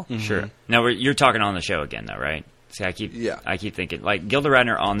as well. Sure. Now you're talking on the show again, though, right? See, I keep thinking like Gilda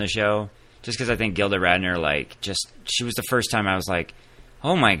Radner on the show, just because I think Gilda Radner, she was the first time I was like,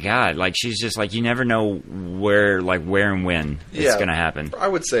 oh my god, like she's just like you never know where and when it's gonna happen. I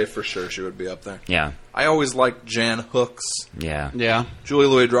would say for sure she would be up there. Yeah. I always liked Jan Hooks. Yeah. Yeah. Julie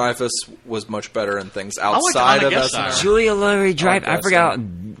Louis-Dreyfus was much better in things liked outside Anna of Gasteyer. SNL. Julia Louis-Dreyfus. I Oh, forgot.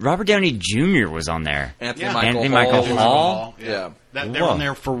 Robert Downey Jr. was on there. Anthony Anthony Michael Michael Hall. Hall. Yeah. They were on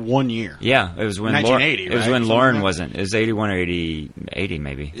there for 1 year. Yeah, it was when 1980, It was right? when Something Lauren like that? wasn't. It was 81 or 80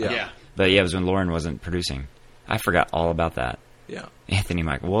 maybe. Yeah. But yeah, it was when Lauren wasn't producing. I forgot all about that. Yeah. Anthony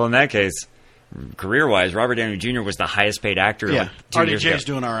Michael. Well, in that case, career-wise, Robert Downey Jr. was the highest paid actor. Yeah. Like 2 years RDJ's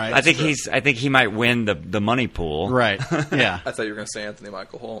ago. doing all right. I think he might win the money pool. Right. Yeah. I thought you were going to say Anthony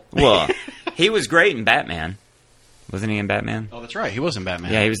Michael Hall. Well, he was great in Batman. Wasn't he in Batman? Oh, that's right. He was in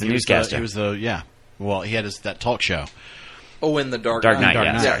Batman. Yeah, he was the newscaster. He was the yeah. Well, he had that talk show. Oh, in the Dark Dark Knight. Dark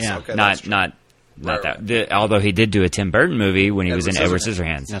Yeah. Knight, Yes, yeah. okay, that's Not true. not Right, that. Although he did do a Tim Burton movie when he was in Edward Edward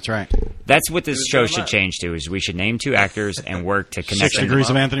Scissorhands. Scissorhands. That's right. That's what this was show doing should that. change to. Is we should name 2 actors and work to connect 6 them. degrees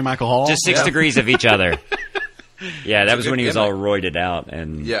of Anthony Michael Hall. Just 6 Yeah. degrees of each other. Yeah, that was good when he was gimmick. all roided out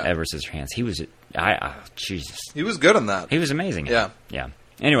and Yeah. Edward Scissorhands. He was, Jesus, He was good in that. he was amazing. Yeah. yeah.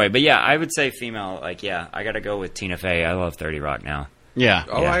 Anyway, but yeah, I would say female. Like, yeah, I got to go with Tina Fey. I love 30 Rock now. Yeah.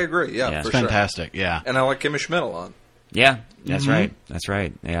 Oh, Yeah. I agree. Yeah, Yeah. for sure. Fantastic. Yeah. And I like Kimmy Schmidt a lot. Yeah, that's right. That's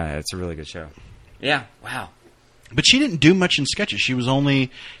right. Yeah, it's a really good show. Yeah. Wow. But she didn't do much in sketches. She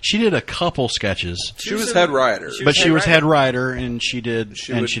did a couple sketches. She was head writer. But she was head writer, and she did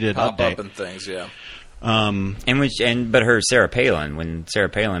would pop update. up and things, yeah. But her Sarah Palin, when Sarah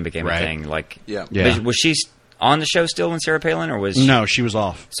Palin became Right. a thing, like, Yeah. Yeah. was she on the show still when Sarah Palin, or was No, she was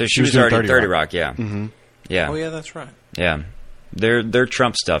off. So she was doing already 30 Rock. Yeah. Mm-hmm. Yeah. Oh, yeah, that's right. Yeah. Their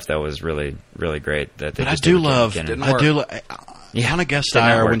Trump stuff though was really really great. That they But I just do did with love. Ken Didn't Kennedy. I do. work. Anna Did not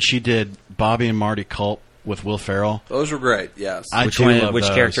Gasteyer work. when she did Bobby and Marty Culp with Will Ferrell. Those were great, yes. I Which do one? love Which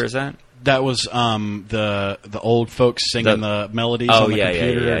those. character is that? That was the old folks singing the melodies Oh, on the yeah, yeah,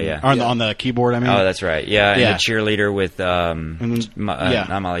 computer. yeah. Or on the keyboard, I mean. Oh, that's right. Yeah, Yeah. and the cheerleader with yeah.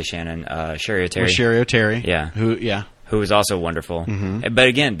 not Molly Shannon, Sherry O'Terry, With Sherry O'Terry. Yeah. Who was also wonderful. Mm-hmm. But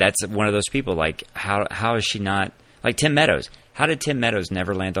again, that's one of those people. Like, how is she not like Tim Meadows? How did Tim Meadows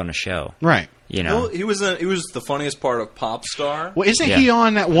never land on a show? Right. You know, Well, he was the funniest part of Pop Star. Well, isn't Yeah. he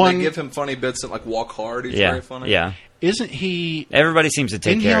on that And one? they give him funny bits that like Walk Hard. He's yeah, very funny. yeah. Isn't he? Everybody seems to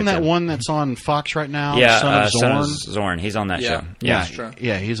take Isn't he care on of that Tim. one that's on Fox right now? Yeah, Son of Son Zorn. of Zorn. He's on that Yeah. show. Yeah. Yeah, That's true.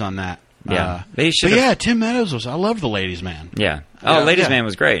 Yeah, he's on that. Yeah. They But should've- yeah, Tim Meadows was. I love the Ladies Man. Yeah. Oh, Yeah. Ladies Yeah. Man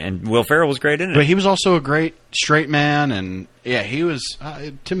was great, and Will Ferrell was great in it. But he was also a great straight man, and yeah, he was.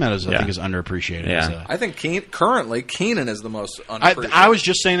 Tim Meadows, I Yeah. think, is underappreciated. Yeah. as a- I think currently Keenan is the most I unappreciated. was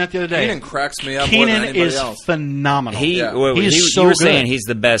just saying that the other day. Keenan cracks me up more than Keenan anybody is else. phenomenal. Yeah. He's you so were good. saying he's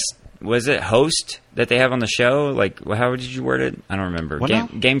the best. Was it host that they have on the show? Like, how did you word it? I don't remember. What now?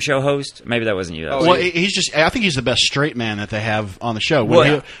 Game show host? Maybe that wasn't you. That was Well, you. he's just. I think he's the best straight man that they have on the show.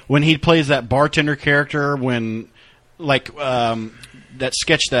 Well, When he plays that bartender character, that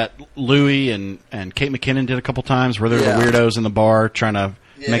sketch that Louis and Kate McKinnon did a couple times, where they're Yeah. the weirdos in the bar trying to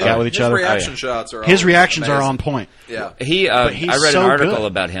make out with each His other. reaction shots are His always reactions are amazing. on point. Yeah. But he's I read so an article good.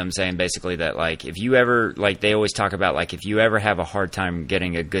 about him saying basically that, like, if you ever, like, they always talk about, like, if you ever have a hard time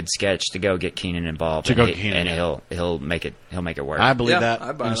getting a good sketch, to go get Keenan involved, To and go he- get Keenan, and yeah. he'll make it work. I believe Yeah, that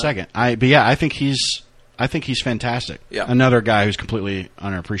I buy in a that. second. But yeah, I think he's fantastic. Yeah. Another guy who's completely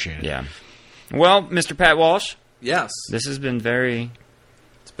underappreciated. Yeah. Well, Mr. Pat Walsh, Yes. this has been very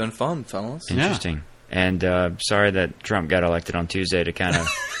It's been fun, fellas. interesting. And sorry that Trump got elected on Tuesday to kind of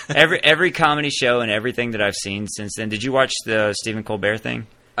every comedy show and everything that I've seen since then. Did you watch the Stephen Colbert thing?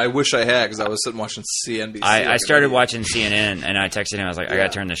 I wish I had, because I was sitting watching CNBC. I started watching CNN, and I texted him. I was like, I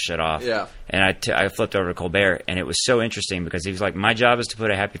got to turn this shit off. Yeah. And I flipped over to Colbert, and it was so interesting because he was like, my job is to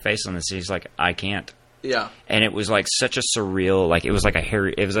put a happy face on this. He's like, I can't. Yeah. And it was like such a surreal, like it was like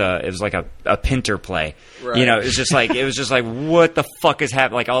it was like a Pinter play. Right. You know, it was just like what the fuck is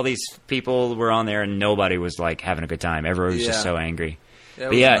happening? Like all these people were on there and nobody was like having a good time. Everyone was just Yeah. so angry. Yeah, it But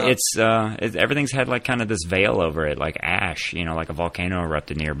was yeah, nuts. everything's had like kind of this veil over it, like ash, you know, like a volcano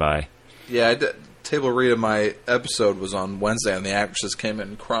erupted nearby. Yeah, table read of my episode was on Wednesday, and the actresses came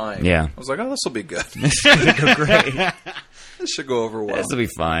in crying. Yeah. I was like, oh, this will be good. Great. This should go over well. This will be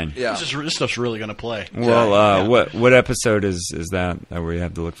fine. Yeah. This stuff's really going to play. Well, what episode is that we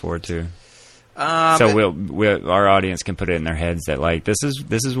have to look forward to? So our audience can put it in their heads that like this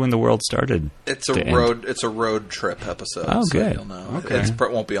is when the world started. It's to a end. road trip episode. Oh, so good. You'll know. Okay. It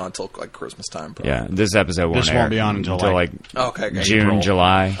won't be on until like Christmas time. Probably. Yeah, this episode won't This air won't be on until, like Okay. Okay. June, April.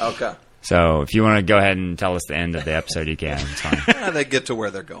 July. Okay. So if you want to go ahead and tell us the end of the episode, you can. It's fine. Yeah, they get to where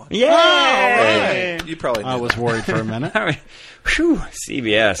they're going. Yeah. You probably. Knew I was that. worried for a minute. Whew,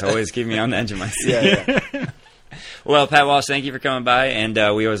 CBS always keep me on the edge of my seat. Yeah. Well, Pat Walsh, thank you for coming by, and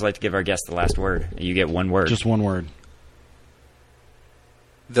we always like to give our guests the last word. You get one word. Just one word.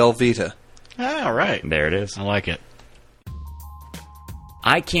 Velveeta. All right. There it is. I like it.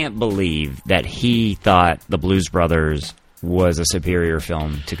 I can't believe that he thought The Blues Brothers was a superior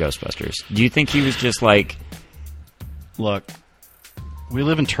film to Ghostbusters. Do you think he was just like... Look, we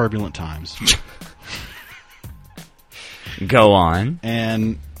live in turbulent times. Go on.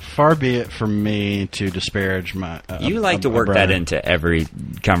 And far be it from me to disparage my... You like to work that into every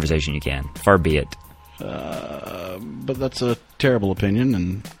conversation you can. Far be it. But that's a terrible opinion,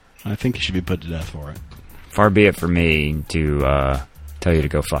 and I think you should be put to death for it. Far be it for me to tell you to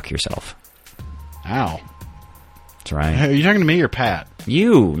go fuck yourself. Ow. That's right. Hey, are you talking to me or Pat?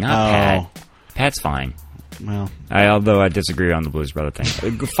 You, not Oh. Pat. Pat's fine. Well, Although I disagree on the Blues Brother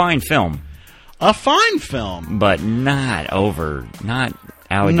thing. Fine film, a fine film. but not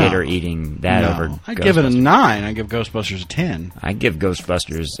alligator No. eting that over No, I give it a Ghostbusters. 9. I give Ghostbusters a 10. I give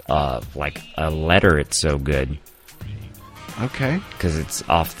Ghostbusters like a letter. It's so good Okay. because it's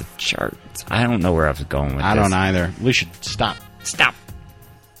off the charts. I don't know where I was going with I this. don't either. We should stop. Stop.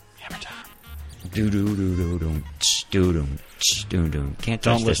 Do do do do do do do do. Can't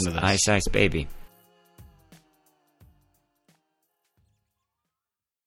touch Don't listen this to this. Ice Ice Baby.